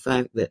face the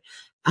fact that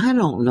I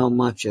don't know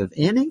much of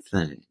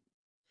anything.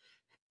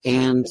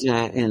 And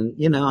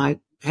I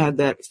had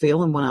that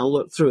feeling when I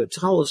looked through a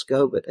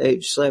telescope at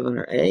age 7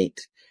 or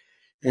 8,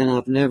 and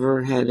I've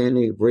never had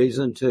any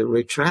reason to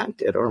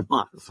retract it or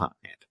modify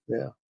it.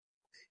 Yeah.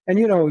 And,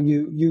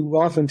 you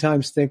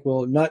oftentimes think,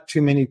 well, not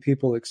too many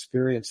people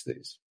experience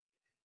these,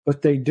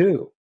 but they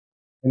do.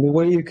 And the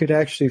way you could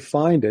actually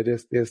find it,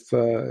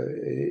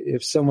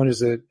 if someone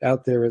is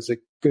out there as a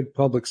good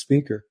public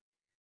speaker,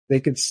 they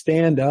could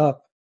stand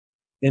up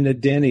in a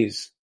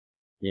Denny's,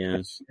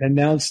 yes,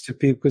 announce to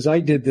people. Because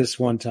I did this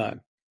one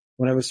time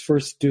when I was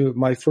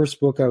my first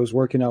book. I was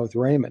working out with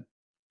Raymond.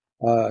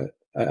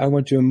 I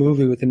went to a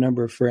movie with a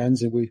number of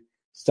friends, and we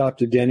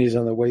stopped at Denny's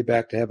on the way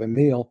back to have a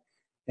meal,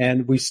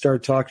 and we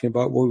started talking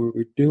about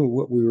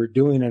what we were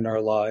doing in our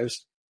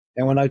lives.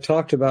 And when I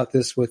talked about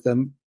this with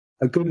them,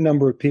 a good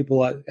number of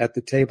people at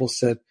the table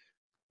said,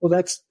 well,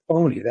 that's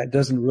phony. That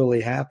doesn't really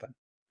happen.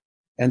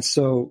 And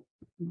so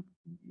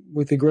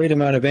with a great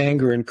amount of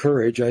anger and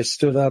courage, I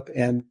stood up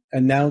and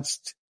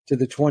announced to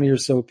the 20 or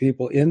so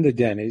people in the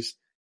Denny's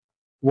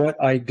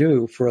what I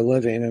do for a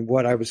living and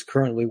what I was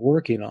currently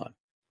working on.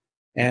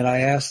 And I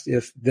asked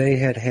if they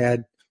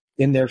had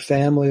in their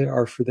family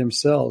or for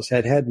themselves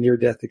had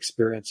near-death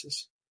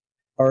experiences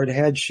or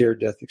had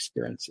shared death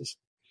experiences.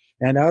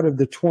 And out of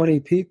the 20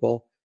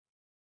 people,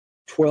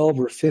 12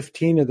 or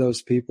 15 of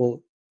those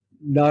people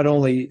not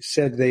only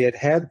said they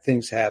had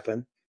things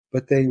happen,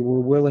 but they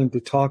were willing to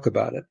talk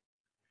about it.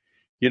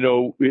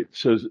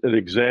 It's an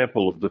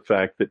example of the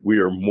fact that we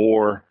are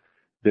more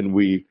than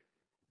we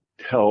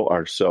tell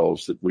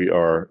ourselves that we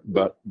are,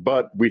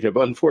 but we have,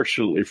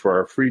 unfortunately for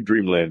our free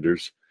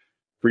Dreamlanders,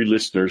 free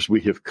listeners,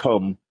 we have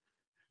come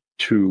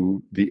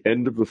to the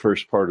end of the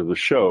first part of the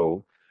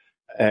show,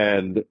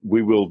 and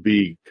we will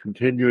be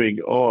continuing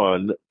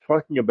on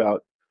talking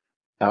about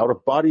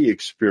out-of-body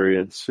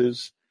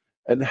experiences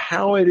and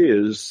how it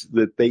is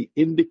that they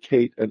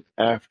indicate an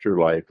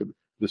afterlife.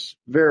 This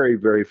very,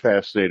 very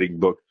fascinating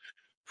book,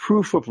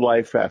 Proof of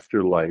Life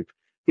After Life.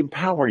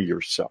 Empower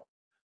yourself.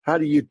 How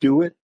do you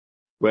do it?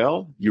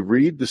 Well, you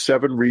read the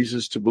 7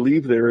 reasons to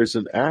believe there is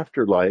an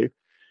afterlife.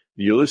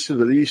 You listen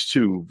to these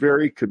two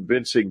very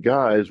convincing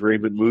guys,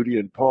 Raymond Moody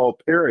and Paul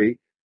Perry,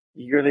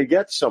 you're going to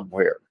get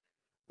somewhere.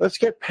 Let's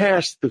get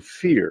past the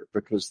fear,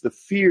 because the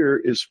fear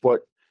is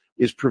what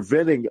is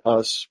preventing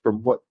us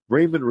from what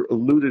Raymond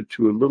alluded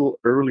to a little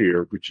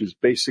earlier, which is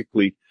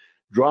basically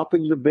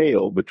dropping the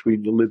veil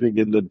between the living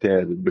and the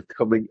dead and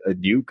becoming a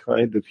new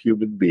kind of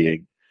human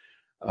being.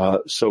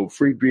 So,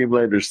 free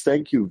Dreamlanders,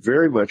 thank you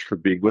very much for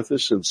being with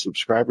us, and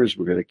subscribers,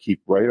 we're going to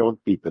keep right on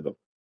keeping them.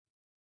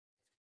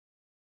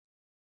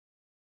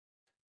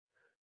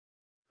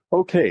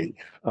 Okay,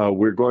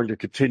 we're going to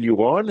continue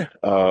on.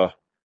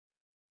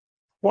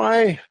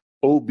 Why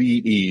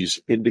OBEs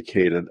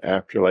indicate an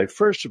afterlife?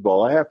 First of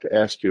all, I have to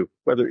ask you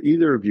whether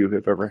either of you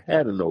have ever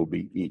had an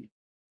OBE.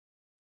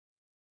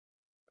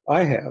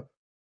 I have.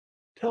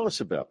 Tell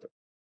us about it.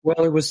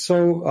 Well, it was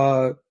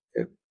so,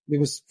 it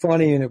was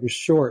funny and it was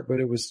short, but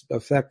it was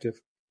effective.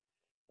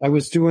 I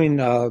was doing,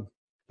 I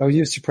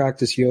used to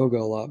practice yoga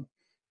a lot.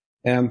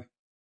 And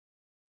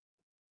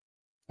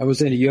I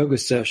was in a yoga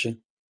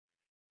session.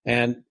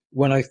 And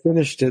when I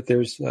finished it,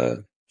 there's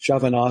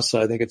Shavanasa,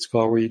 I think it's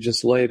called, where you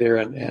just lay there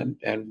and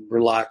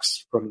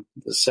relax from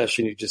the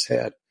session you just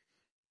had.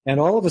 And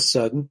all of a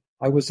sudden,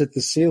 I was at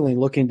the ceiling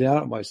looking down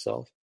at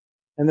myself.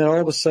 And then all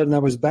of a sudden, I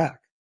was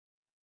back.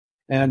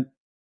 And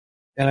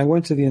I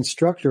went to the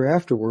instructor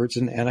afterwards,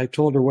 and I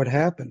told her what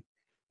happened.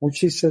 And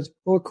she said,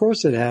 well, of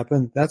course it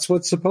happened. That's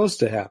what's supposed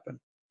to happen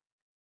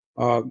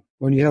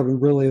when you have a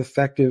really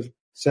effective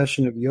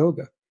session of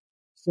yoga.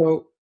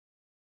 So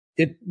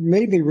it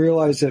made me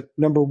realize that,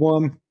 number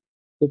one,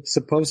 it's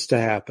supposed to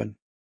happen.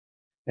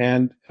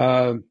 And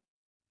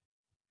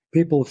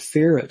people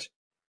fear it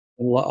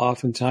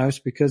oftentimes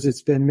because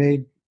it's been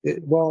made,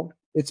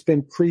 it's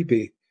been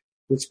creepy.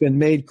 It's been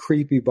made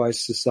creepy by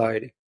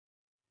society.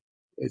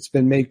 It's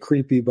been made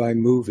creepy by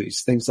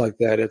movies, things like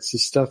that. It's the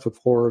stuff of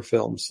horror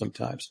films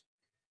sometimes.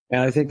 And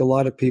I think a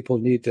lot of people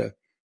need to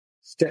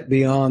step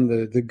beyond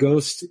the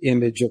ghost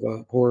image of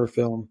a horror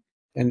film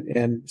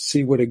and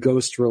see what a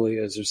ghost really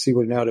is, or see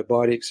what an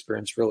out-of-body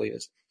experience really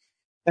is.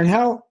 And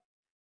how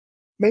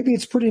maybe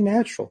it's pretty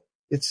natural.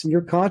 It's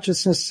your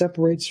consciousness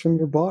separates from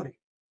your body.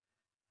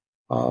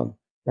 And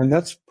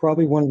that's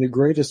probably one of the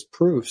greatest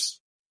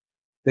proofs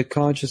that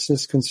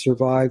consciousness can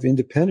survive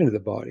independent of the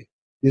body,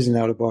 is an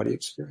out-of-body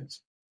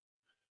experience.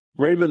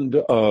 Raymond,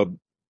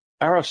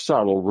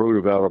 Aristotle wrote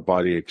of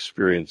out-of-body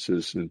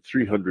experiences in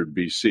 300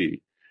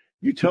 BC.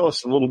 You tell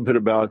us a little bit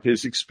about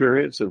his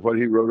experience and what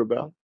he wrote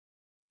about?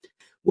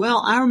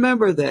 Well, I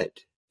remember that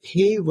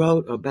he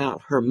wrote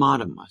about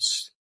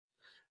Hermotimus,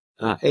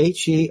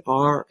 Hermotimus,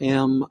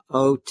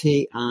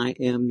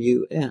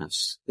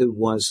 who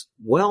was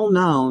well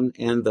known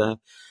in the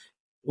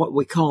what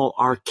we call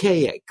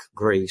archaic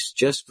Greece,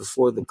 just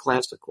before the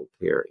classical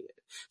period,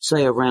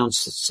 say around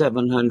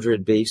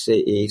 700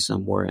 BCE,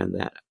 somewhere in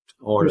that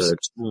order.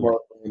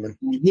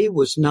 He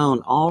was known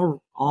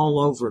all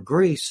over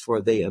Greece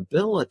for the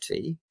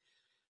ability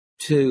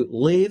to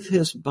leave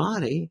his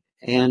body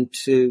and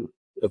to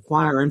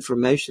acquire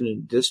information at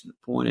a distant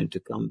point and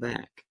to come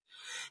back.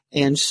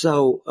 And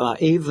so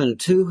even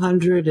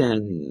 200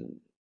 and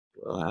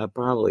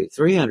probably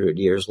 300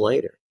 years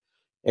later,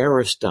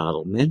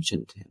 Aristotle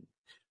mentioned him.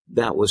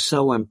 That was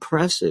so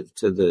impressive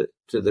to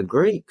the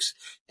Greeks.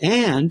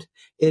 And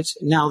it's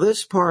now,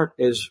 this part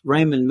is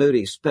Raymond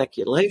Moody's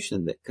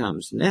speculation that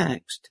comes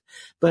next.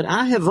 But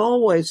I have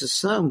always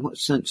assumed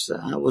since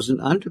I was an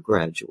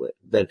undergraduate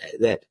that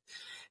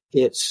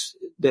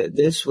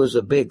this was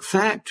a big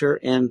factor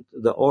in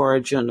the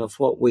origin of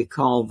what we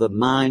call the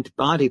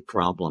mind-body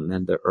problem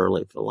in the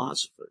early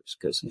philosophers,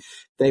 because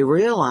they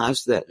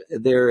realized that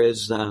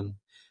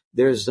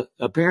there's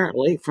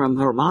apparently from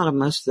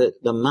Hermotimus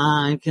that the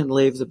mind can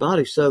leave the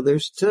body. So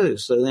there's two.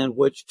 So then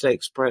which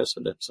takes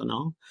precedence and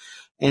all.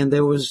 And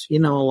there was, a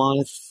lot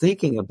of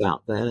thinking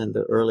about that in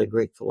the early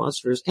Greek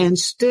philosophers, and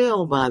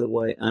still, by the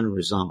way,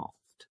 unresolved.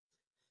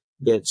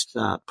 It's,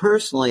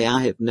 personally,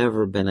 I have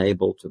never been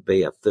able to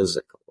be a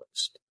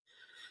physicalist,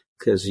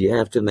 because you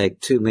have to make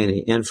too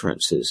many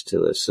inferences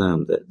to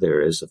assume that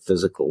there is a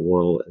physical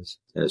world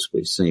as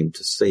we seem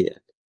to see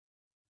it.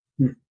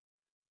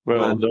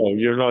 Well, no,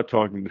 you're not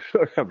talking. You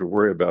don't have to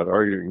worry about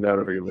arguing that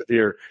argument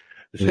here.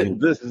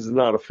 This is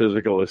not a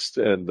physicalist,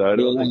 and I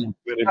don't think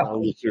many of our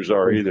listeners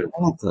are either.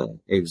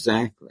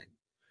 Exactly.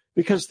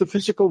 Because the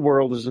physical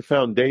world is a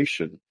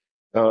foundation.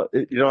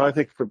 I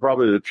think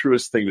probably the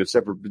truest thing that's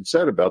ever been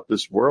said about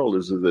this world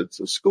is that it's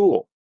a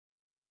school.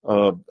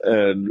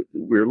 And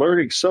we're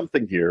learning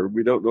something here.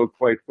 We don't know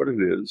quite what it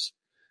is,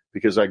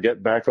 because I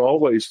get back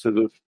always to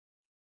the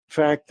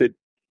fact that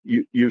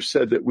you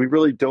said that we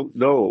really don't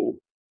know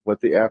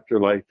what the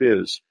afterlife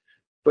is.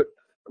 But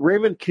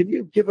Raymond, can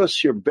you give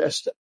us your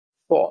best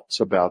thoughts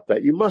about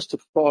that? You must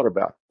have thought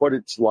about what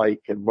it's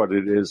like and what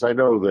it is. I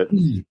know that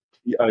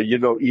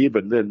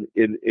even then,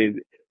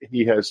 in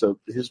he has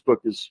his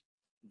book is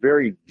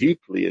very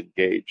deeply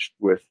engaged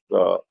with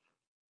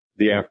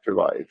the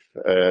afterlife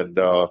and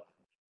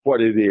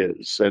what it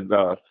is. And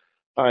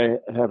I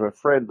have a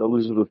friend,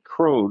 Elizabeth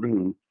Crone,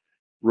 who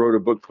wrote a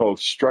book called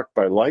Struck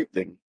by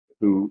Lightning,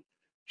 who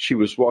she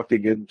was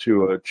walking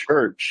into a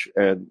church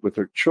and with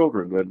her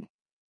children, and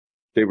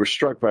they were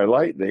struck by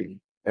lightning,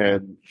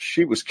 and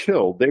she was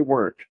killed. They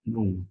weren't.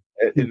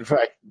 In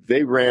fact,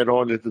 they ran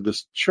on into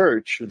this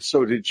church, and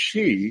so did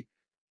she.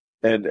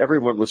 And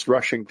everyone was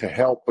rushing to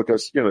help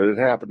because, it had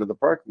happened in the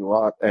parking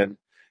lot, and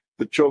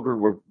the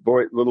children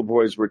little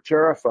boys were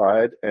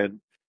terrified.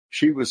 And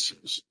she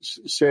was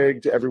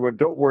saying to everyone,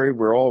 "Don't worry,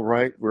 we're all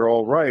right. We're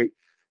all right."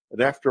 And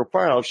after a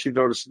while, she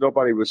noticed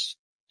nobody was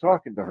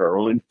talking to her,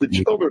 only the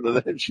children. And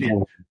then she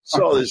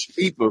saw this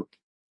heap of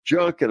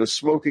junk and a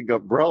smoking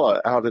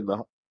umbrella out in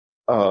the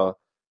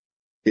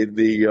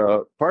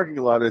parking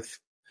lot. And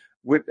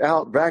went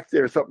out back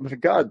there, thought, "My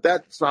God,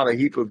 that's not a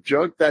heap of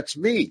junk. That's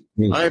me.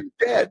 I'm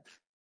dead."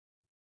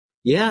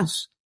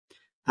 Yes.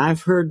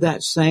 I've heard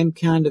that same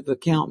kind of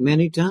account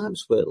many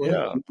times, Whitley.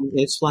 Yeah.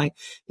 It's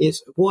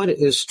what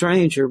is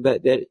stranger,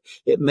 but that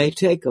it may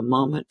take a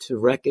moment to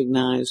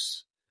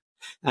recognize.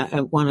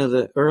 One of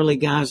the early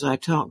guys I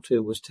talked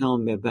to was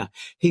telling me about,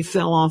 he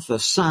fell off a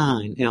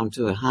sign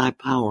onto a high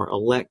power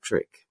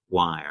electric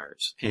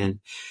wires. And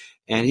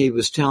he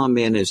was telling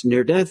me in his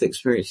near-death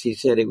experience, he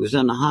said he was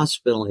in the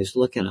hospital and he's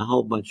looking, a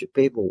whole bunch of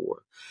people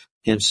were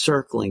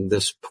encircling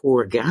this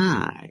poor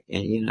guy,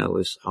 and, it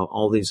was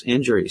all these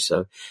injuries.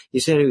 So he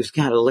said he was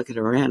kind of looking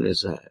around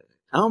as,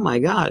 oh my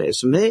God,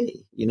 it's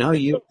me.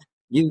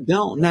 You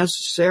don't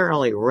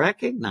necessarily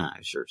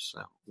recognize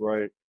yourself.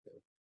 Right.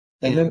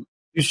 And then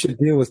you should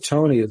deal with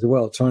Tony as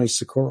well, Tony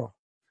Sikora.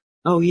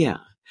 Oh, yeah.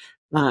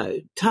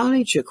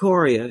 Tony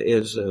Cicoria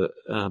is a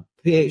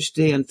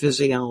PhD in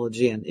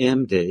physiology and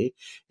MD,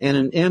 and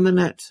an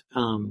eminent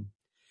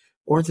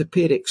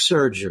orthopedic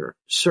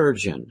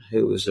surgeon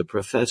who was a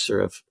professor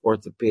of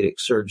orthopedic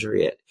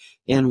surgery at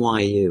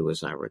NYU,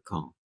 as I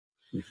recall,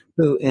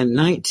 who in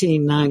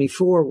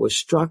 1994 was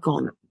struck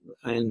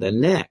in the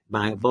neck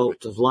by a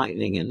bolt of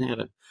lightning and had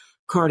a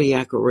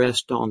cardiac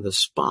arrest on the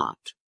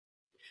spot.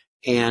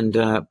 And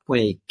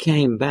when he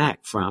came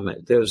back from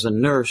it, there was a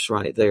nurse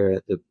right there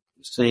at the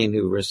scene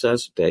who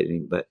resuscitated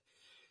him, but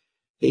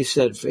he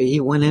said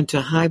he went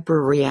into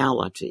hyper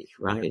reality,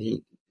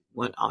 right?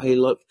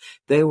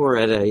 They were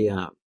at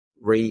a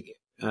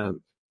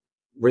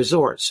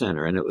resort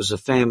center, and it was a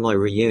family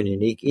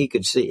reunion. He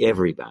could see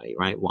everybody,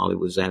 right, while he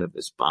was out of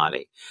his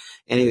body.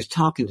 And he was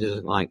talking to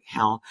them like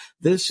how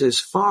this is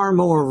far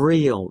more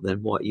real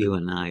than what you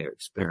and I are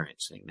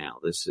experiencing now.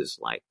 This is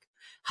like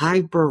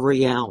hyper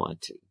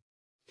reality.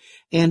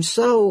 And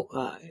so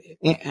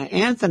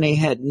Anthony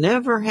had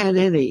never had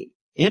any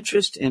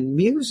interest in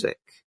music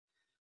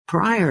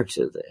prior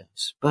to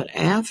this, but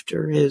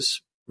after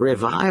his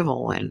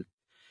revival and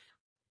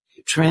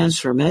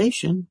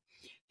transformation,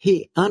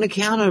 he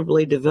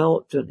unaccountably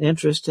developed an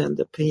interest in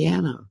the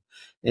piano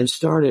and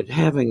started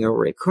having a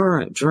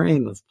recurrent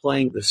dream of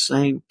playing the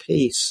same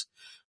piece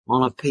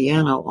on a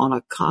piano on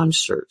a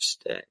concert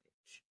stage.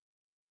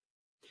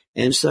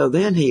 And so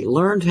then he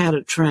learned how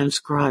to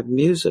transcribe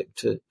music,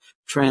 to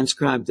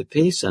transcribe the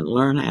piece and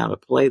learn how to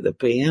play the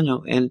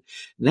piano. And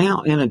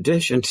now, in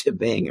addition to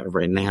being a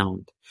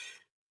renowned,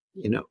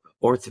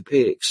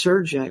 orthopedic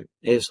surgeon,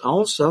 is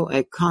also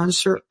a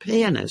concert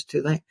pianist.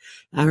 I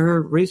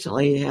heard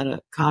recently he had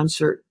a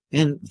concert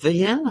in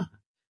Vienna.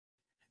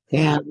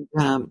 And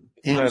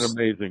that's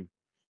amazing.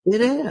 It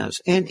is.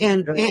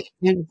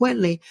 And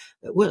Whitley,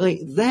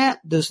 that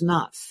does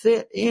not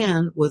fit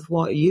in with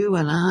what you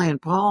and I and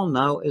Paul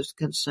know as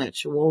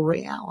consensual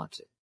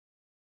reality.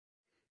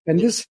 And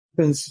this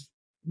happens.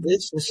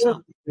 This is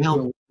something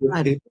people who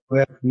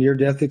have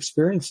near-death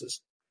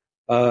experiences.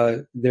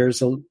 Tony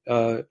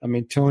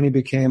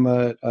became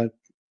a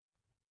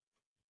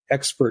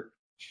expert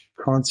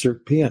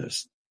concert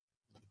pianist.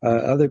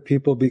 Other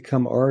people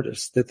become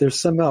artists. That they're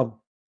somehow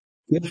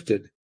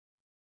gifted,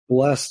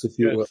 blessed, if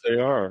you will. Yes, they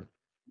are.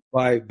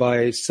 By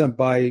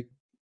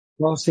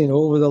crossing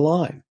over the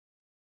line.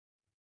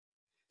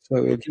 So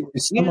I've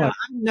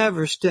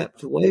never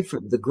stepped away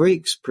from the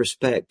Greeks'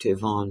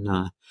 perspective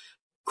on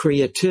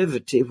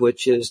creativity,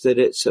 which is that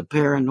it's a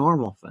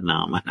paranormal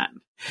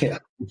phenomenon. Yeah.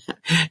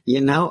 That's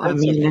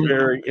a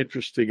very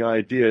interesting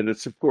idea, and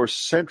it's of course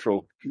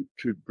central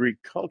to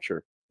Greek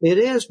culture. It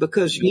is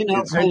because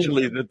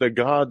essentially that the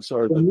gods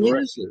are the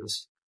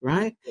muses,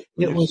 right?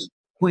 It was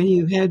when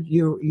you had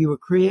you were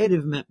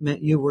creative,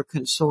 meant you were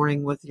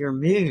consorting with your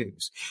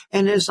muse.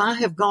 And as I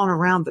have gone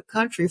around the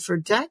country for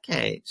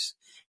decades,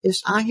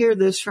 I hear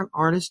this from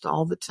artists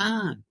all the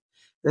time.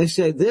 they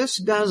say, this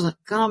doesn't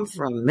come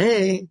from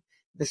me.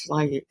 It's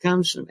like it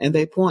comes from, and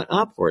they point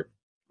upward,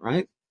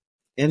 right?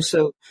 And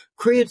so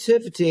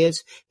creativity,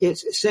 it's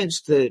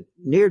since the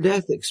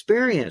near-death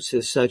experience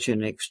is such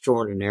an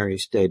extraordinary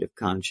state of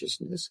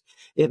consciousness,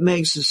 it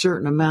makes a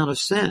certain amount of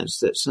sense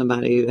that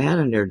somebody who had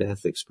a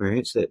near-death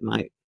experience that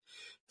might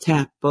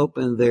tap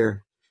open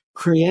their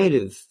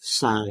creative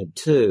side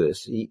too.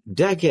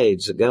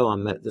 Decades ago, I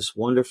met this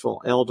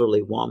wonderful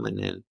elderly woman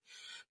in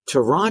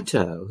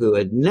Toronto who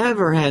had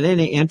never had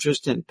any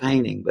interest in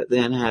painting, but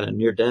then had a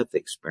near-death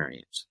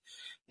experience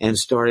and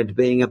started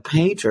being a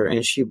painter.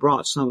 And she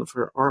brought some of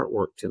her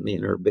artwork to me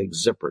in her big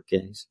zipper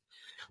case.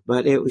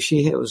 But it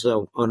was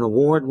an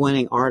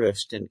award-winning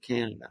artist in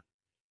Canada.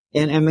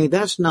 And I mean,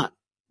 that's not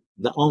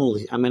the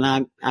only, I mean,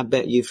 I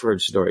bet you've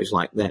heard stories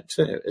like that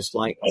too. It's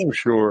like, oh,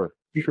 sure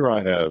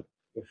I have.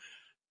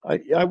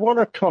 I want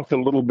to talk a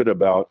little bit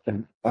about,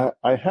 and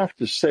I have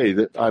to say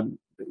that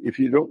if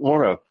you don't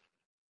want to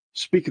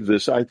speak of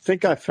this, I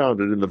think I found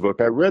it in the book.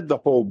 I read the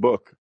whole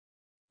book,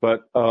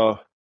 but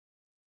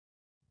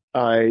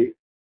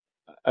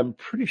I'm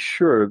pretty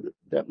sure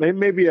that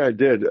maybe I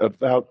did,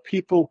 about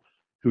people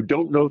who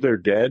don't know they're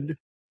dead.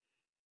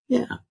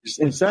 Yeah.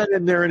 Is that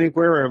in there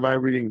anywhere, or am I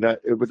reading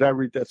that? Would I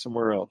read that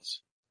somewhere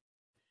else?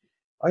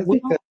 I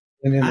think that's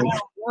an image. I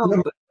don't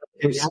know, but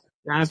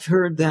I've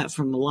heard that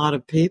from a lot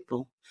of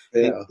people,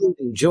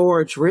 including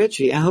George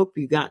Ritchie. I hope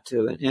you got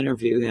to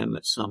interview him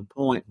at some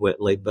point,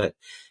 Whitley. But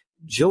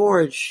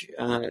George,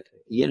 and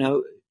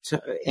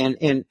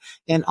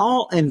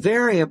all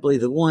invariably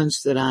the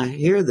ones that I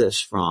hear this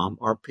from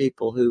are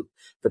people who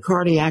the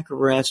cardiac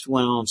arrest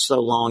went on so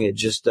long it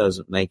just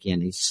doesn't make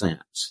any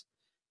sense.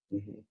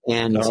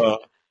 Mm-hmm.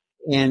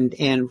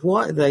 And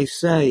what they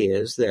say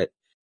is that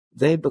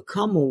they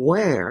become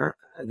aware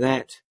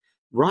that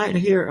right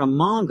here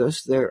among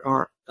us there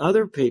are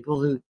other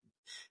people who,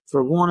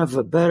 for want of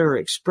a better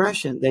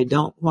expression, they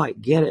don't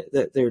quite get it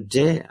that they're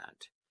dead.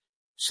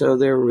 So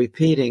they're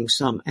repeating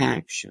some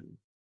action.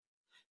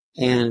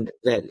 And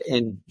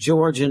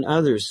George and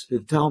others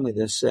who've told me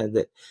this said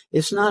that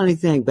it's not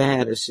anything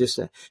bad. It's just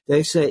that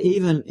they say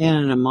even in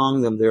and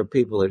among them, there are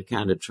people that are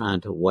kind of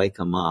trying to wake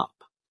them up.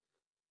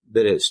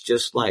 But it's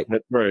just like.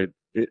 That's right.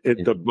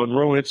 At the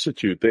Monroe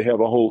Institute, they have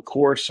a whole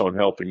course on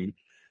helping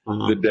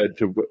the dead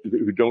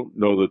who don't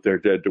know that they're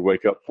dead to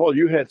wake up. Paul,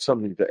 you had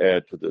something to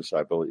add to this,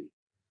 I believe.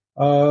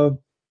 What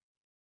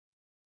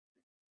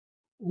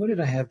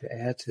did I have to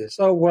add to this?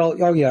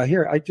 Yeah,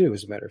 here I do,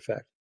 as a matter of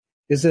fact.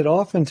 Is that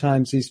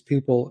oftentimes these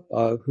people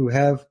who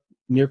have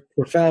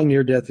profound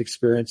near-death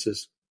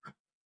experiences,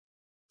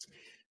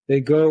 they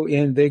go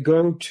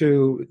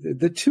to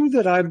the two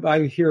that I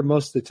hear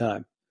most of the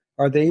time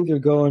are they either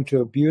go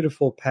into a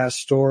beautiful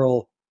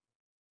pastoral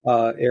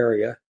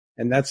area,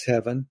 and that's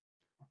heaven,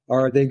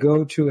 or they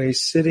go to a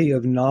city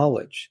of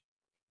knowledge,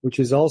 which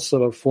is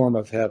also a form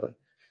of heaven.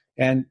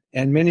 And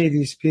many of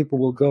these people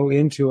will go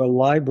into a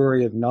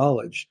library of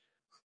knowledge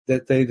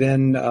that they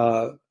then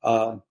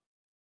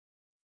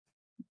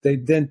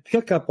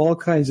pick up all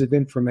kinds of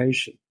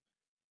information.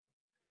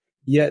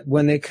 Yet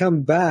when they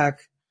come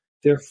back,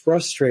 they're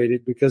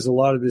frustrated because a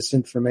lot of this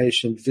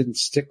information didn't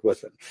stick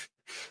with them.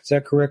 Is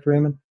that correct,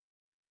 Raymond?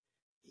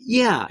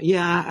 Yeah,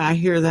 I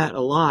hear that a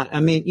lot.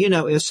 I mean,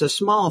 it's a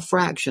small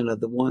fraction of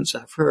the ones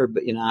I've heard,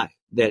 but,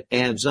 that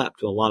adds up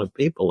to a lot of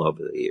people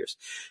over the years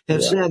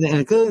have said that,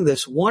 including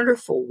this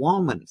wonderful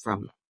woman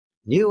from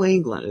New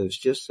England who's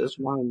just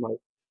one of the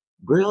most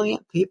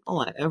brilliant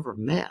people I ever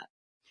met.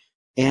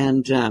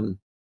 And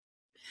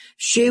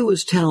she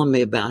was telling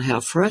me about how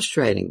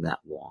frustrating that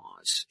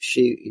was.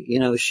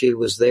 She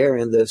was there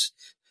in this,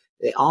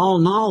 all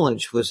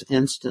knowledge was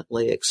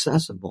instantly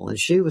accessible, and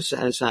she was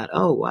satisfied.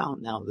 Oh, wow,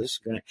 now this is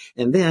going to,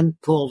 and then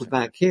pulled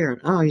back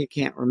here, and you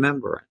can't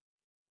remember it.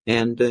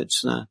 And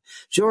it's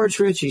George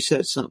Ritchie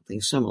said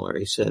something similar.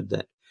 He said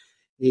that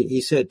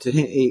he said to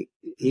him,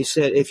 he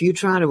said, if you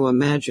try to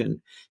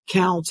imagine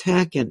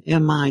Caltech and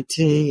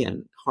MIT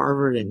and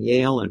Harvard and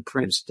Yale and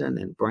Princeton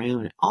and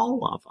Brown and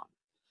all of them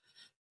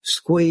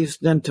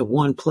squeezed into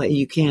one place,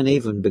 you can't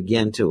even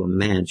begin to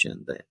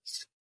imagine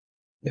this.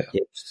 Yeah.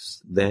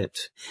 It's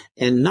that,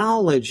 and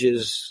knowledge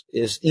is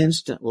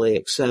instantly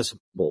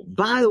accessible.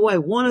 By the way,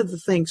 one of the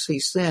things he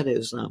said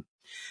is,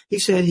 he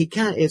said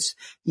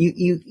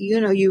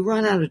you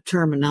run out of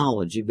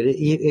terminology, but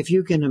if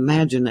you can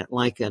imagine it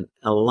like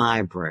a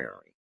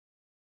library.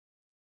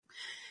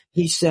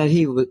 He said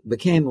he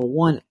became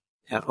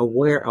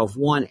aware of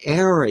one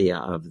area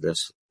of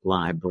this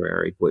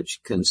library, which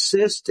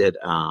consisted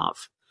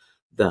of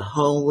the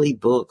holy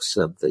books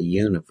of the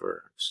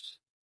universe.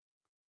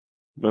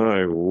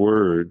 My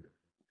word.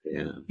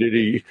 Yeah.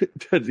 Did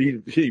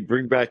he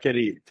bring back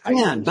any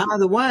titles? Yeah, and by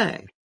the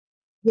way,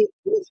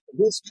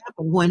 this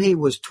happened when he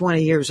was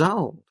 20 years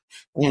old,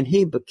 and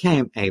he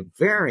became a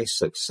very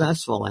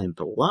successful and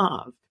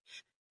beloved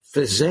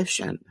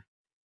physician,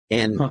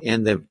 and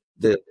the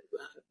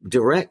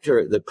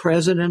director, the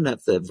president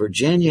of the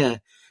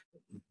Virginia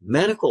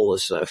Medical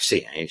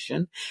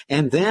Association,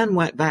 and then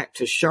went back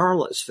to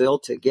Charlottesville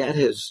to get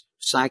his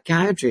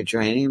psychiatry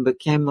training and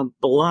became a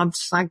beloved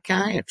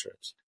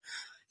psychiatrist.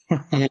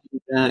 And,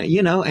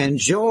 and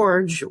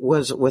George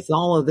was, with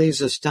all of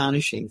these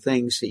astonishing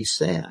things he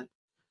said,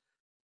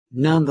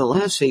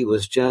 nonetheless, he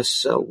was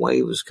just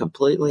he was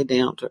completely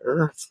down to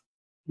earth.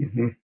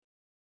 Mm-hmm.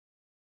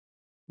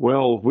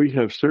 Well, we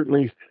have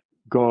certainly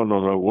gone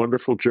on a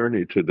wonderful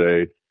journey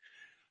today.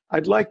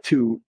 I'd like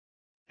to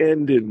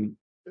end in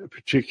a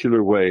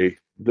particular way.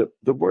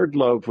 The word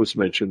love was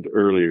mentioned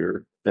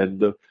earlier, and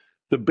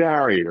the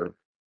barrier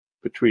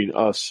between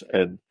us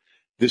and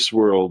this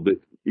world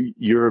that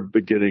you're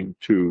beginning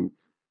to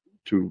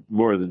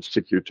more than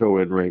stick your toe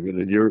in, Raymond,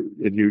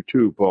 and you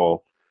too,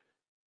 Paul,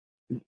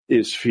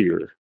 is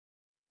fear.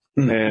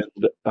 And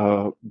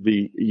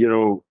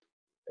the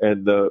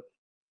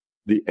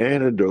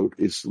antidote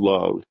is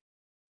love.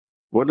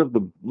 One of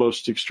the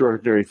most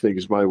extraordinary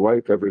things my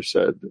wife ever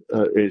said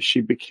is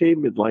she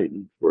became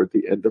enlightened toward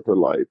the end of her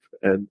life.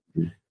 And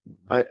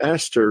I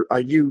asked her, "Are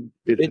you?"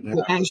 Did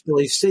you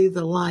actually see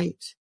the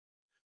light?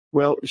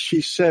 Well,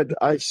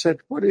 I said,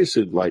 "What is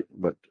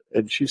enlightenment?"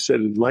 And she said,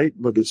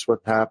 "Enlightenment is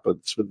what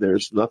happens when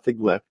there's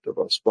nothing left of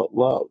us but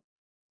love."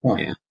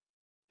 Yeah.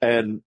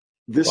 And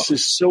this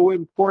is so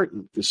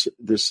important,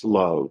 this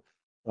love.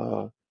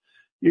 And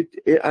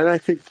I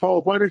think,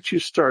 Paul, why don't you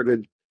start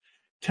and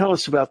tell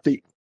us about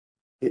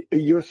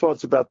your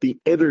thoughts about the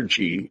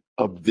energy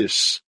of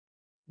this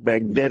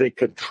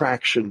magnetic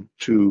attraction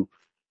to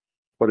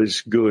what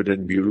is good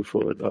and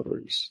beautiful in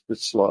others.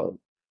 It's love.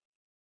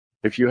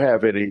 If you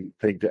have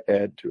anything to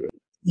add to it.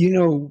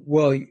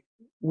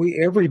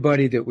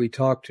 Everybody that we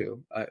talk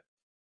to,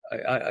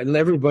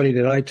 everybody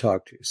that I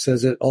talk to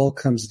says it all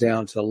comes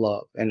down to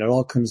love, and it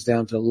all comes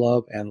down to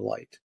love and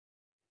light.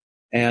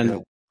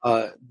 And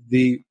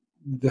the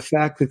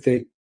fact that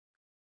they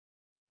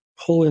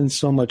pull in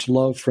so much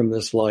love from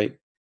this light,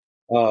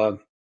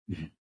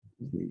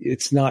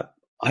 it's not,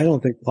 I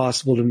don't think,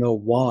 possible to know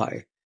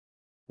why,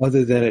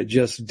 other than it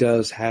just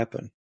does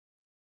happen.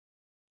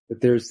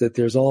 That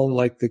there's all,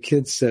 like the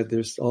kids said,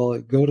 there's all,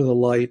 go to the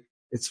light,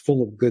 it's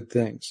full of good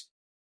things.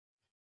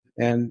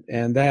 And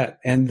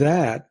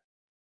that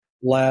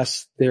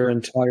lasts their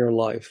entire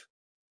life.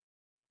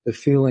 The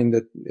feeling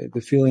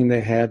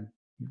they had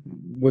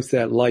with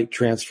that light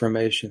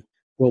transformation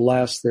will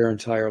last their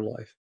entire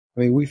life. I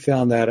mean, we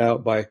found that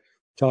out by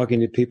talking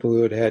to people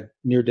who had had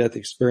near-death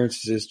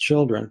experiences as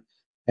children,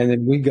 and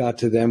then we got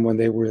to them when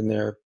they were in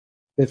their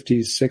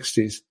 50s,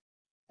 60s,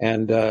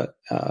 and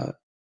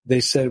they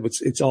said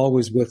it's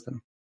always with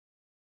them,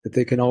 that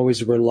they can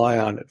always rely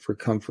on it for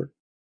comfort.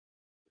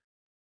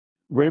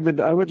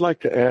 Raymond, I would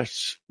like to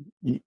ask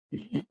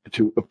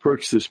to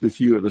approach this with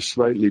you in a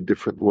slightly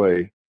different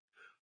way.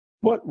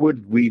 What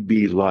would we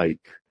be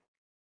like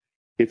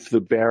if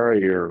the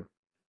barrier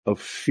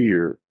of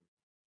fear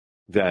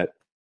that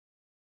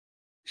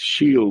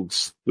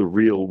shields the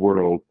real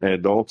world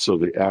and also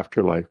the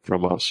afterlife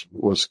from us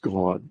was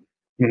gone?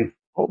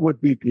 What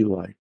would we be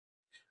like?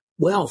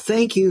 Well,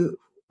 thank you,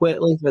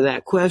 Whitley, for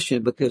that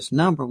question, because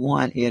number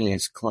one, it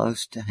is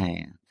close to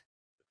hand.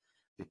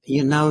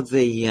 You know,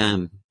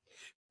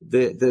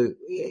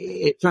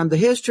 from the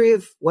history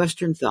of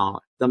Western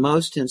thought, the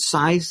most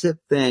incisive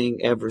thing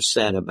ever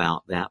said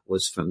about that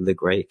was from the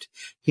great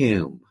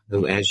Hume,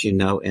 who, as you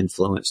know,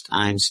 influenced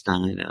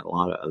Einstein and a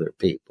lot of other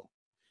people.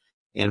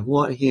 And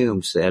what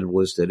Hume said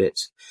was that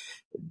it's,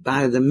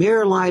 by the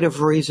mere light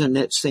of reason,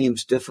 it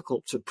seems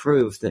difficult to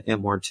prove the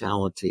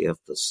immortality of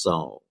the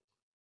soul.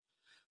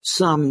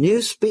 Some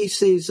new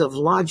species of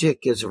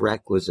logic is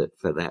requisite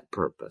for that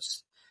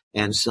purpose,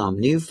 and some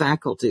new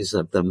faculties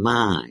of the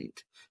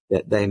mind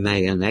that they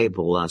may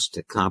enable us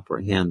to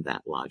comprehend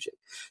that logic.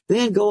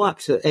 Then go up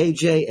to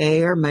A.J.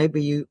 Ayer.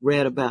 Maybe you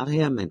read about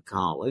him in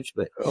college,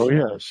 but oh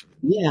yes,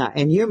 yeah.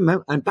 And you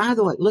remember. And by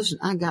the way, listen,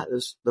 I got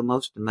the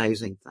most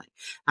amazing thing.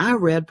 I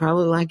read,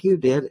 probably like you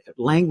did,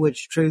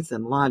 Language, Truth,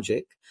 and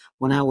Logic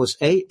when I was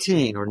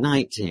 18 or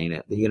 19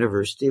 at the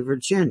University of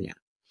Virginia.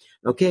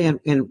 Okay,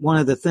 and one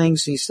of the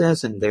things he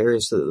says in there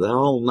is that the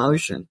whole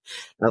notion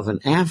of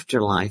an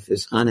afterlife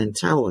is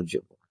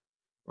unintelligible.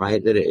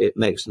 Right, that it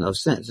makes no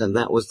sense. And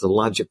that was the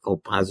logical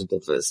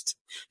positivist.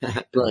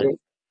 Right.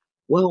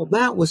 Well,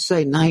 that was,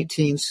 say,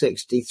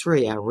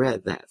 1963. I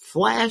read that.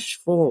 Flash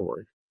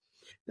forward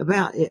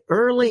about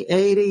early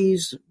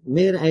 80s,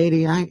 mid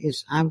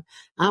 80s.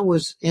 I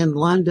was in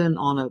London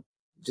on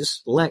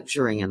just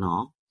lecturing and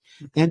all.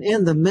 And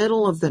in the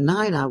middle of the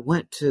night, I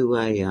went to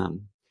a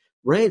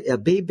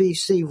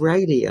BBC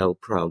radio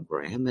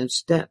program and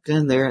stepped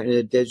in there,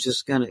 and they're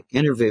just going to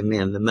interview me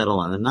in the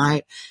middle of the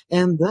night.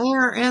 And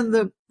there in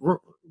the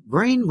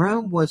green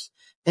room was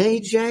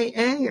A.J.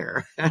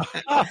 Ayer,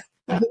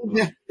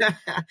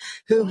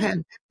 who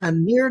had a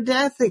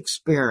near-death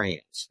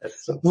experience.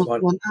 That's so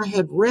funny. When I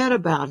had read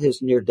about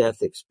his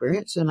near-death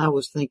experience, and I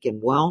was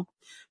thinking, well,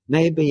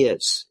 maybe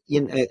it's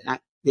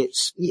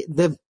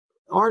the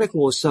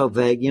article was so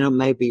vague,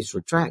 maybe he's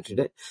retracted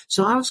it.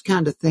 So I was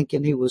kind of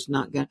thinking he was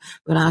not going to,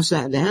 but I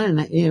sat down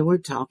and, we're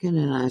talking,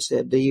 and I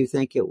said, do you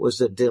think it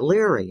was a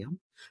delirium?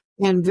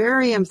 And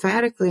very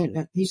emphatically,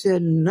 he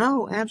said,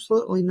 no,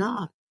 absolutely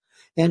not.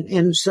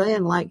 And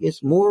saying like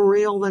it's more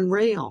real than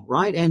real,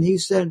 right? And he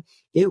said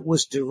it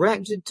was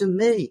directed to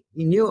me.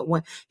 He knew it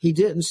when he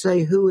didn't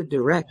say who had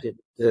directed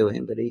it to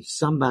him, but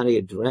somebody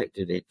had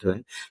directed it to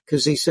him,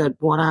 because he said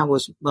what I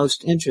was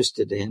most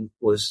interested in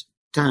was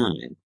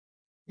time.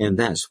 And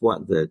that's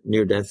what the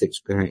near-death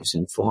experience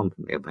informed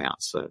me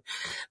about. So,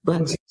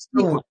 but was he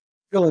still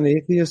an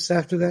atheist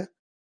after that?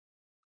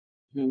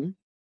 Hmm?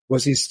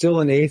 Was he still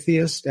an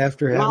atheist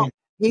after having?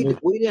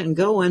 We didn't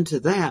go into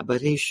that,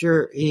 but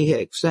he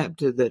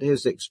accepted that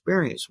his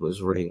experience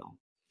was real.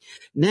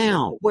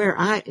 Now,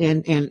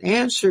 in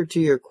answer to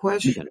your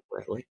question,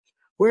 Bradley,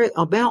 where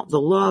about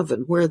the love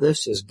and where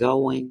this is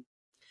going,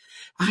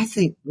 I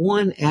think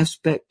one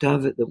aspect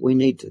of it that we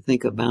need to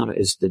think about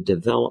is the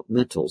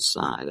developmental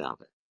side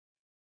of it.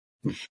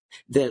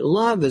 That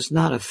love is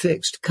not a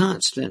fixed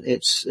constant,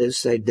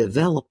 it's a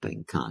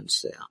developing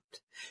concept.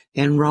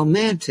 And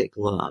romantic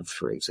love,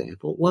 for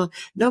example. Well,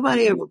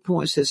 nobody ever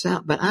points this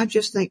out, but I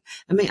just think,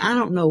 I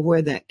don't know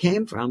where that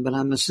came from, but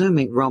I'm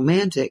assuming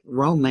romance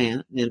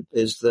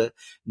is the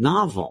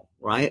novel,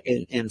 right?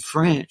 In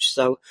French.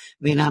 So,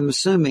 I'm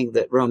assuming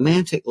that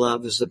romantic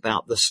love is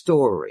about the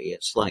story.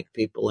 It's like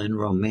people in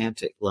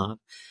romantic love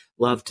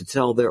to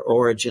tell their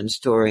origin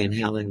story and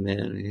how they met,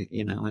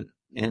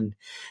 and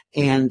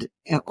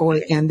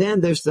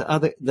then there's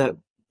the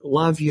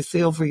love you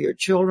feel for your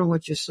children,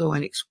 which is so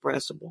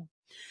inexpressible.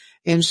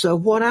 And so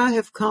what I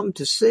have come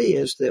to see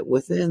is that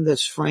within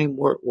this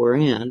framework we're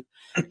in,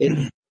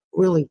 it's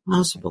really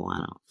possible, I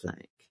don't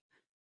think,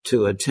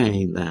 to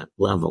attain that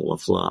level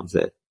of love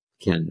that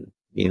can,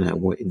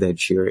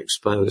 that you're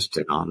exposed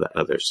to on the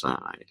other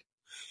side.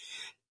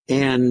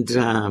 And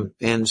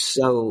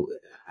so,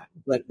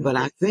 but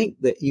I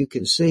think that you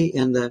can see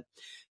in that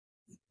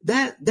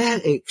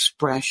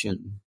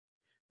expression,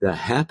 the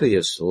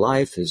happiest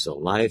life is a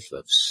life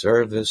of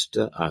service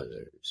to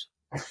others.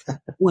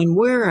 When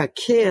we're a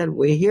kid,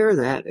 we hear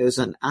that as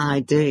an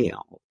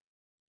ideal,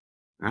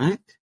 right?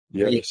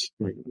 Yes.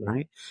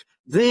 Right.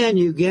 Then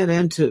you get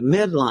into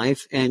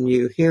midlife and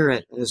you hear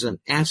it as an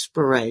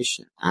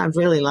aspiration. I'd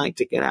really like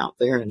to get out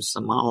there in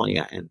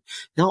Somalia and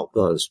help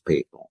those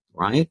people,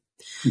 right?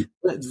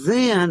 But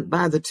then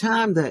by the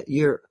time that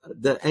you're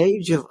the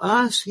age of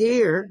us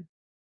here,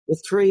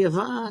 the three of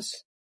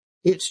us,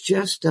 it's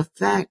just a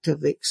fact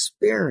of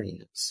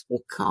experience,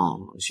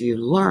 because you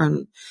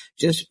learn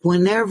just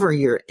whenever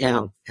you're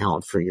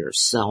out for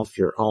yourself,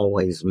 you're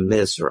always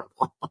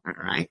miserable,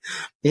 right?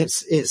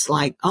 It's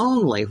like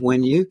only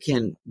when you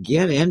can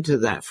get into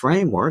that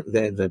framework,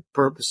 the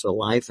purpose of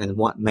life and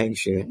what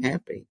makes you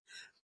happy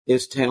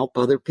is to help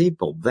other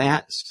people.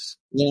 That's,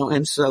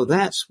 and so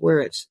that's where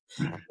it's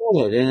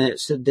headed, and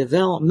it's a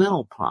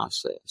developmental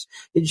process.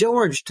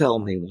 George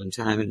told me one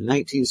time in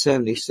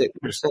 1976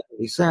 or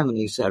 77,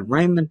 he said,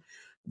 Raymond,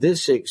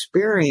 this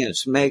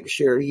experience makes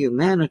your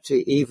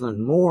humanity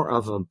even more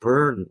of a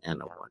burden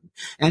in a way.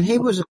 And he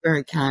was a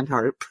very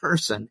kind-hearted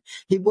person.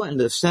 He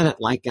wouldn't have said it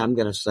like I'm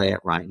going to say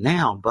it right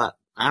now, but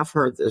I've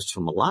heard this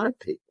from a lot of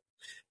people,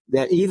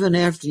 that even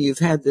after you've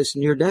had this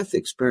near-death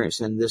experience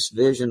and this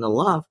vision of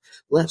love,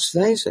 let's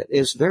face it,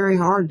 it's very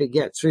hard to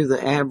get through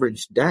the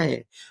average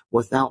day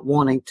without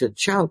wanting to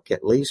choke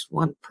at least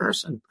one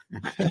person.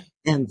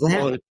 And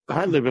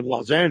I live in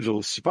Los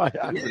Angeles. I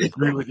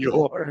agree with you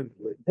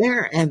wholeheartedly.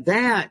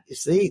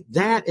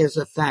 That is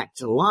a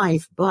fact of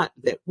life. But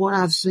that what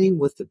I've seen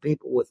with the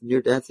people with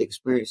near-death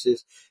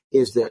experiences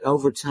is that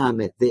over time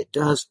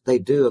they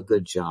do a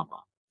good job of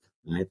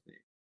it, I think.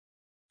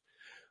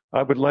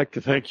 I would like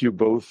to thank you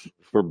both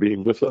for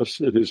being with us.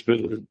 It has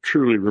been a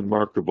truly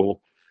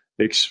remarkable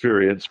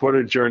experience. What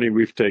a journey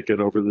we've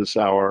taken over this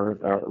hour,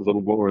 a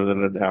little more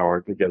than an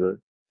hour together.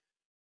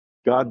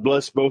 God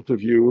bless both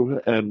of you,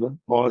 and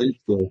on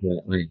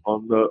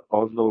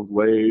the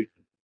way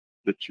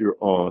that you're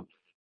on.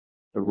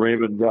 And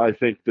Raymond, I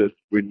think that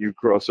when you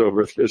cross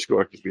over, there's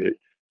going to be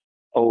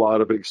a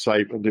lot of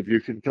excitement. If you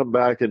can come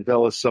back and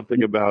tell us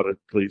something about it,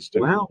 please do.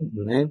 Well,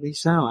 maybe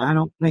so. I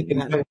don't think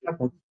that's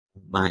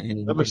by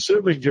any I'm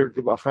assuming you're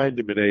behind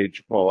him in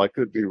age, Paul. I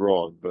could be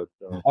wrong, but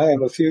I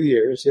am a few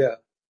years. Yeah.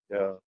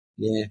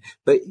 Yeah.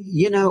 But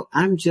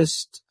I'm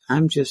just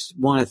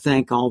want to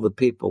thank all the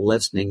people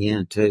listening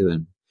in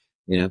too,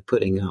 and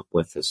putting up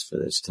with us for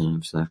this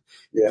time. So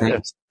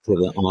thanks to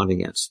the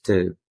audience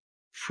too.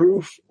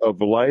 Proof of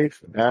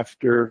life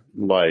after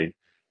life.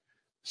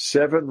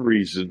 7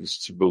 reasons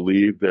to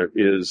believe there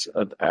is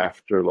an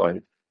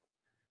afterlife.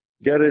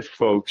 Get it,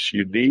 folks.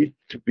 You need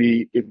to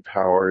be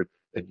empowered,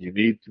 and you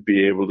need to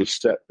be able to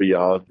step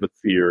beyond the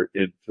fear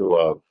into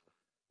love.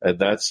 And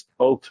that's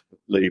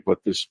ultimately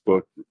what this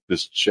book,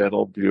 this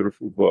gentle,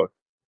 beautiful book,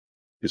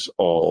 is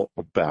all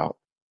about.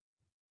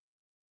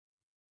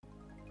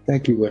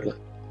 Thank you, Whitley.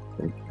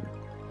 Thank you.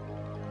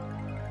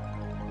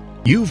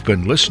 You've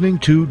been listening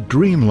to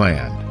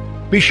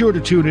Dreamland. Be sure to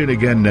tune in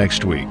again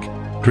next week.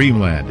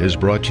 Dreamland is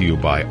brought to you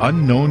by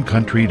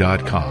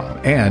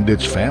UnknownCountry.com and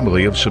its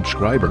family of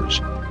subscribers.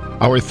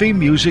 Our theme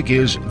music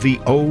is The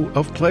O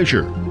of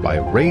Pleasure by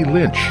Ray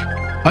Lynch.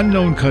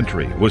 Unknown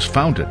Country was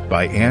founded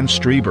by Ann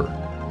Strieber.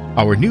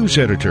 Our news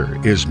editor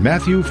is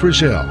Matthew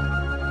Frizzell.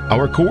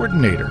 Our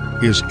coordinator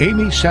is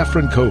Amy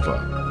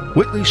Safrankova.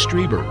 Whitley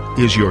Strieber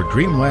is your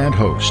Dreamland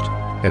host,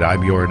 and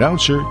I'm your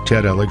announcer,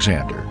 Ted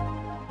Alexander.